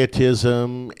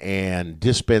pietism and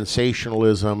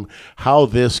dispensationalism, how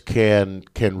this can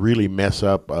really mess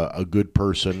up a good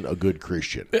person, a good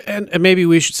Christian. And maybe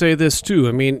we should say this too.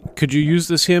 I mean, could you use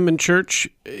this hymn in church?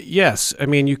 Yes. I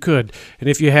mean, you could. And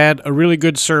if you had a really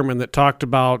good sermon that talked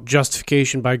about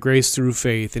justification by grace through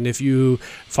faith, and if you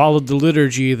followed the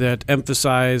liturgy that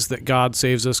emphasized that God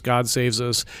saves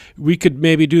us, we could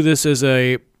maybe do this as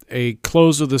a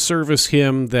close of the service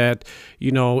hymn that,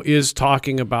 is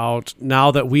talking about now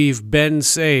that we've been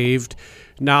saved,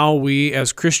 now we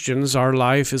as Christians, our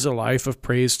life is a life of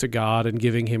praise to God and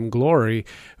giving Him glory.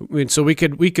 I mean, so we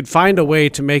could find a way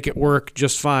to make it work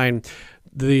just fine.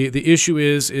 The issue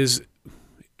is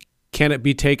can it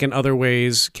be taken other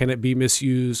ways? Can it be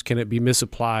misused? Can it be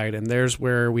misapplied? And there's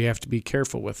where we have to be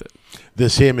careful with it.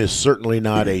 This hymn is certainly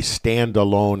not a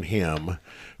standalone hymn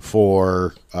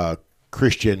for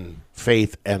Christian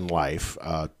faith and life.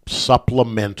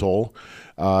 Supplemental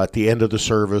at the end of the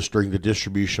service during the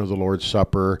distribution of the Lord's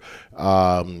Supper.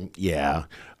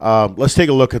 Let's take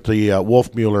a look at the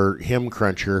Wolfmueller Hymn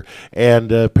Cruncher.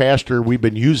 And Pastor, we've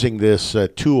been using this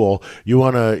tool. You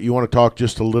wanna talk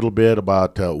just a little bit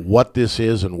about what this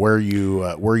is and where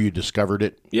you discovered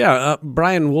it? Yeah,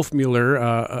 Brian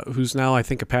Wolfmueller, who's now I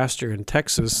think a pastor in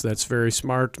Texas, that's very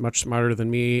smart, much smarter than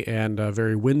me, and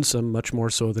very winsome, much more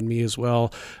so than me as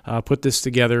well. Put this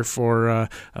together for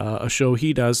a show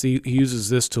he does. He uses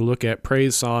this to look at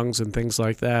praise songs and things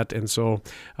like that, and so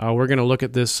we're going to look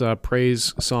at this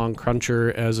praise song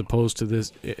cruncher as opposed to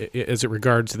this, as it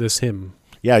regards to this hymn.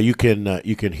 Yeah, you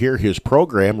can hear his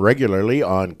program regularly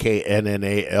on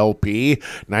KNNALP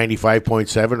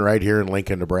 95.7 right here in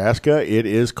Lincoln, Nebraska. It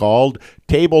is called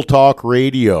Table Talk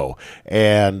Radio,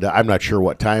 and I'm not sure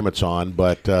what time it's on,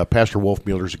 but Pastor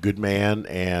Wolfmueller's a good man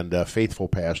and a faithful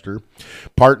pastor.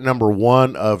 Part number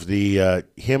 1 of the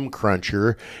Hymn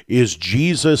Cruncher is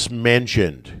Jesus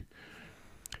mentioned.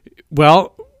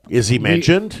 Well, is he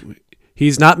mentioned?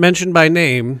 He's not mentioned by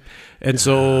name, and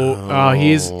so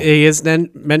he is then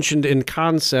mentioned in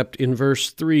concept in verse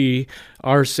 3.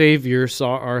 Our Savior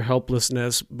saw our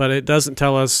helplessness, but it doesn't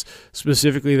tell us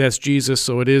specifically that's Jesus.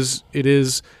 So it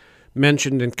is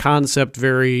mentioned in concept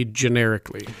very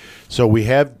generically. So we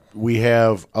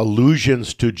have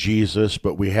allusions to Jesus,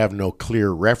 but we have no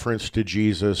clear reference to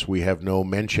Jesus. We have no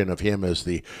mention of him as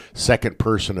the second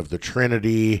person of the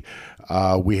Trinity.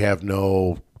 We have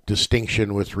no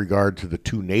distinction with regard to the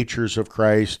two natures of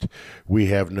Christ. We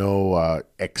have no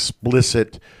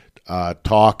explicit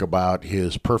talk about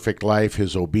his perfect life,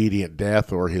 his obedient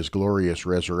death, or his glorious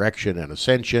resurrection and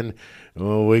ascension.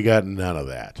 Oh, we got none of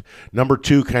that. Number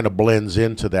 2 kind of blends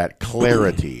into that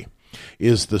clarity.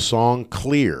 Is the song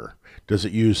clear? Does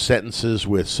it use sentences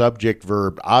with subject,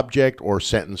 verb, object, or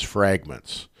sentence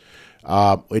fragments?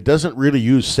 It doesn't really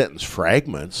use sentence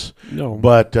fragments, no,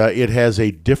 but it has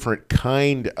a different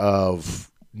kind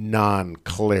of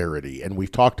non-clarity, and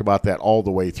we've talked about that all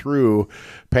the way through.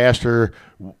 Pastor,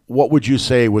 what would you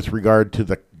say with regard to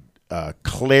the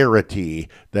clarity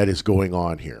that is going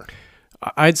on here?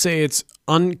 I'd say it's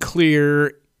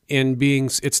unclear in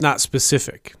being, it's not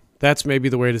specific. That's maybe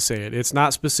the way to say it. It's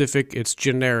not specific, it's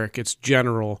generic, it's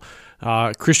general.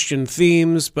 Christian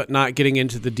themes, but not getting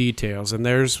into the details, and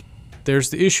there's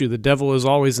the issue. The devil is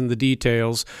always in the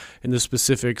details, in the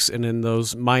specifics, and in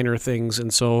those minor things.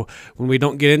 And so when we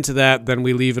don't get into that, then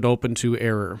we leave it open to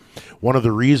error. One of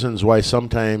the reasons why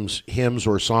sometimes hymns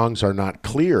or songs are not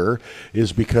clear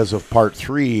is because of part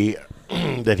 3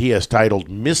 that he has titled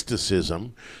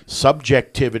Mysticism,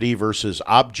 Subjectivity versus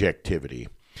Objectivity.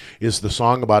 Is the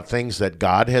song about things that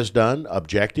God has done,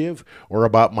 objective, or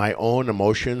about my own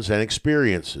emotions and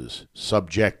experiences,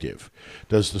 subjective?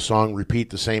 Does the song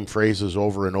repeat the same phrases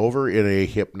over and over in a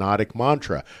hypnotic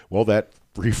mantra? Well, that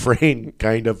refrain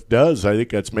kind of does. I think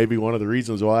that's maybe one of the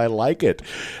reasons why I like it.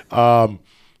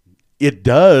 It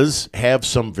does have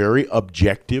some very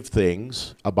objective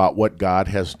things about what God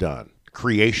has done.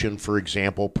 Creation, for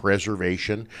example,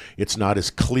 preservation. It's not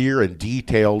as clear and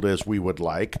detailed as we would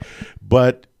like,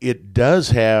 but it does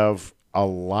have a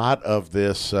lot of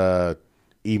this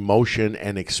emotion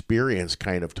and experience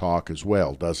kind of talk as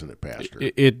well, doesn't it, Pastor?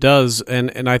 It does,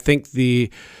 and I think the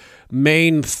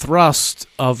main thrust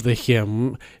of the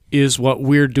hymn is what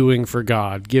we're doing for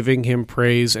God, giving him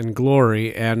praise and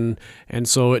glory, and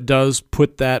so it does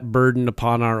put that burden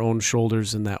upon our own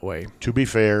shoulders in that way. To be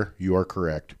fair, you are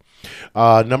correct.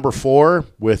 Number 4,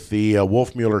 with the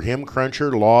Wolfmueller Hymn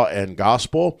Cruncher, Law and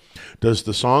Gospel. Does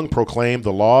the song proclaim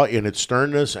the law in its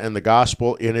sternness and the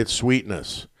gospel in its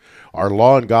sweetness? Are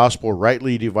law and gospel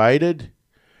rightly divided?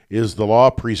 Is the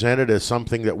law presented as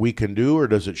something that we can do, or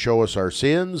does it show us our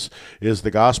sins? Is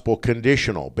the gospel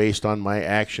conditional, based on my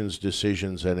actions,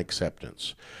 decisions, and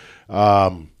acceptance?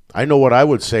 I know what I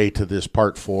would say to this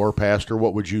part 4. Pastor,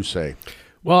 what would you say?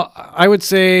 Well, I would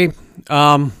say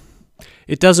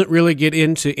it doesn't really get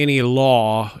into any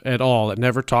law at all. It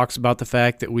never talks about the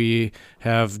fact that we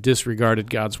have disregarded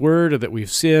God's word or that we've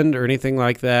sinned or anything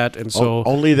like that. And so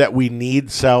only that we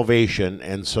need salvation,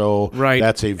 and so right,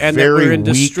 that's a and very that we're in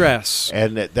weak distress,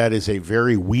 and that is a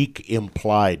very weak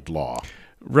implied law.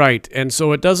 Right, and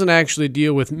so it doesn't actually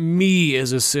deal with me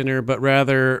as a sinner, but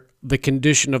rather the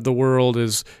condition of the world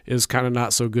is kind of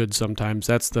not so good sometimes.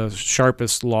 That's the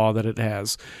sharpest law that it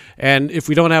has. And if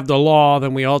we don't have the law,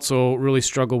 then we also really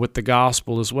struggle with the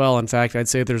gospel as well. In fact, I'd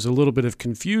say there's a little bit of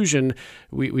confusion.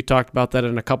 We talked about that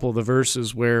in a couple of the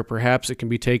verses where perhaps it can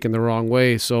be taken the wrong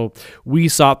way. So we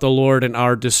sought the Lord in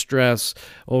our distress.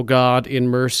 O God, in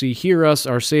mercy, hear us.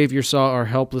 Our Savior saw our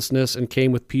helplessness and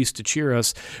came with peace to cheer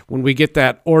us. When we get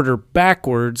that order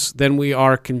backwards, then we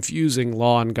are confusing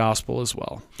law and gospel as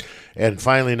well. And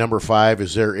finally, number 5,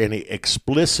 is there any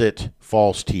explicit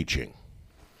false teaching?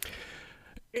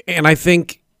 And I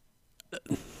think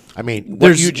I mean,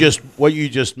 what you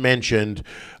just mentioned.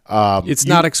 It's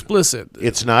not explicit.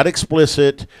 It's not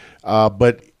explicit,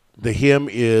 but the hymn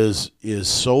is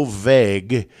so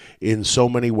vague in so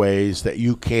many ways that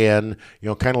you can,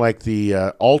 kind of like the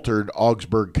altered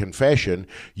Augsburg Confession,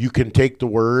 you can take the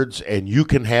words and you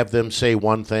can have them say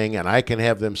one thing and I can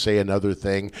have them say another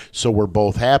thing, so we're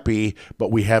both happy,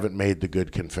 but we haven't made the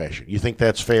good confession. You think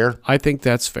that's fair? I think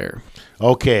that's fair.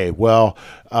 Okay, well,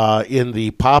 in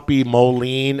the Poppy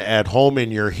Moline at home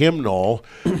in your hymnal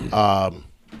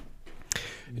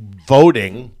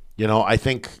voting, I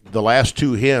think the last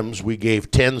 2 hymns we gave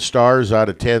 10 stars out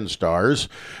of 10 stars.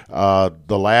 The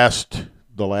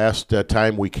last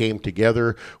time we came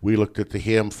together, we looked at the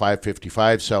hymn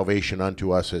 555, Salvation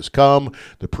Unto Us Has Come.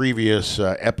 The previous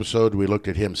episode, we looked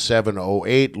at hymn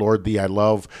 708, Lord Thee I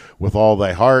Love With All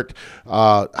Thy Heart.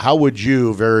 How would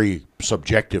you, very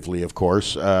subjectively, of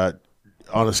course, on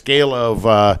a scale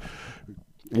of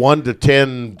 1 to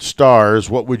 10 stars,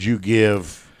 what would you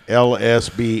give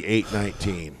LSB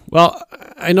 819? Well,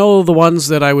 I know the ones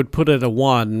that I would put at a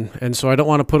 1, and so I don't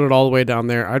want to put it all the way down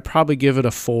there. I'd probably give it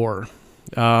a 4,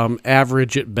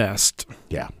 average at best.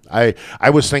 Yeah, I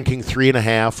was thinking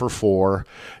 3.5 or 4,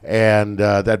 and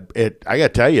I got to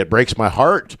tell you, it breaks my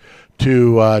heart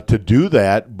to do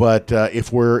that. But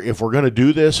if we're going to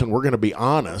do this and we're going to be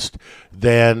honest,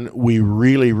 then we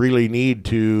really, really need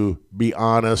to be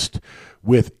honest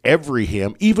with every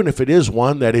hymn, even if it is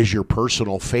one that is your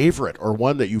personal favorite or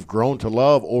one that you've grown to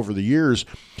love over the years.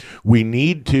 We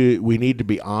need to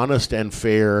be honest and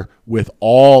fair with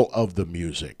all of the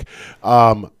music.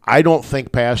 I don't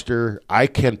think, Pastor, I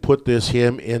can put this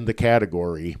hymn in the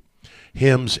category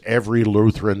hymns every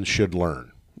Lutheran should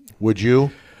learn. Would you?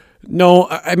 No,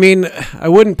 I mean, I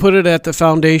wouldn't put it at the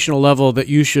foundational level that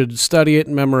you should study it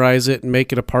and memorize it and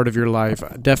make it a part of your life.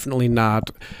 Definitely not.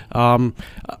 I'm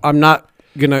not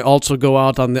going to also go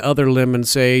out on the other limb and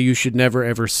say you should never,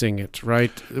 ever sing it,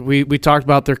 right? We talked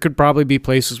about there could probably be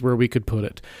places where we could put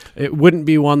it. It wouldn't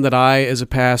be one that I, as a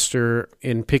pastor,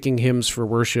 in picking hymns for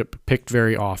worship, picked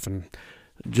very often,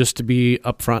 just to be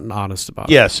upfront and honest about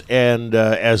it. Yes, and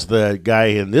as the guy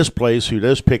in this place who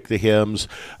does pick the hymns,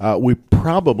 we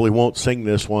probably won't sing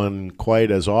this one quite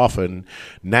as often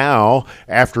now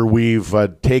after we've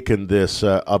taken this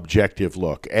objective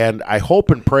look. And I hope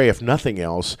and pray, if nothing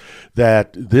else,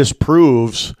 that this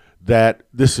proves that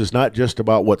this is not just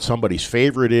about what somebody's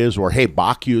favorite is or, hey,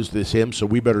 Bach used this hymn, so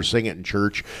we better sing it in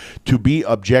church. To be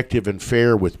objective and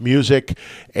fair with music,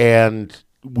 and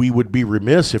we would be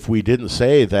remiss if we didn't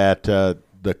say that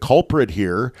the culprit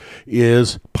here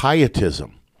is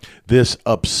pietism. This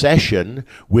obsession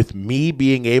with me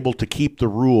being able to keep the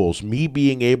rules, me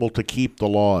being able to keep the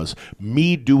laws,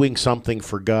 me doing something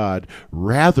for God,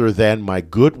 rather than my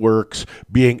good works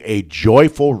being a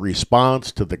joyful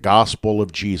response to the gospel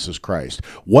of Jesus Christ.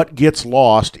 What gets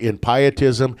lost in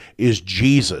pietism is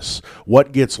Jesus.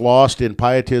 What gets lost in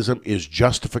pietism is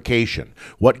justification.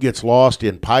 What gets lost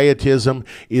in pietism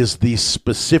is the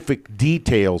specific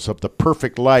details of the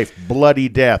perfect life, bloody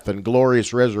death, and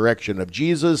glorious resurrection of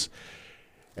Jesus.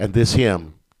 And this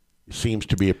hymn seems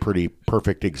to be a pretty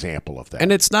perfect example of that.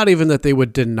 And it's not even that they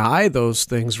would deny those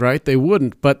things, right? They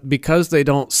wouldn't. But because they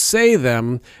don't say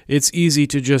them, it's easy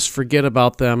to just forget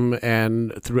about them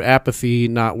and through apathy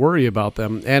not worry about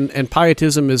them. And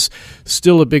pietism is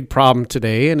still a big problem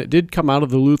today, and it did come out of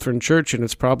the Lutheran Church, and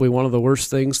it's probably one of the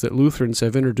worst things that Lutherans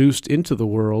have introduced into the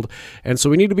world. And so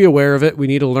we need to be aware of it, we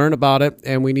need to learn about it,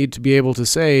 and we need to be able to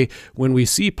say when we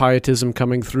see pietism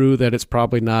coming through that it's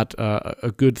probably not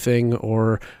a good thing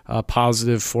or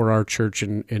positive for our church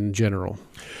in general.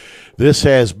 This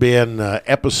has been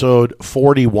episode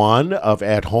 41 of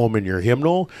At Home in Your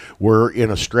Hymnal. We're in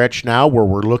a stretch now where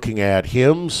we're looking at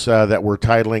hymns that we're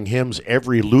titling Hymns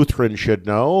Every Lutheran Should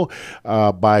Know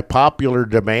by popular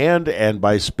demand and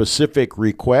by specific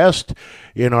request.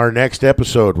 In our next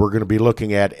episode, we're going to be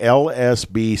looking at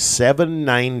LSB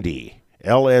 790.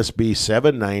 LSB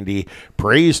 790,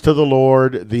 Praise to the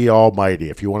Lord the Almighty.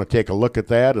 If you want to take a look at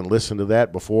that and listen to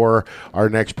that before our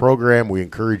next program, we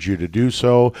encourage you to do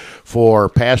so. For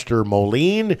Pastor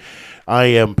Moline, I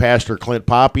am Pastor Clint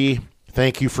Poppy.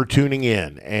 Thank you for tuning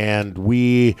in, and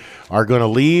we are going to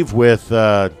leave with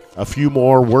a few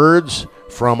more words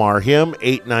from our hymn,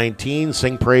 819,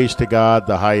 Sing Praise to God,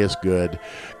 the Highest Good.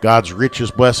 God's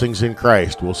richest blessings in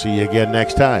Christ. We'll see you again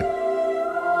next time.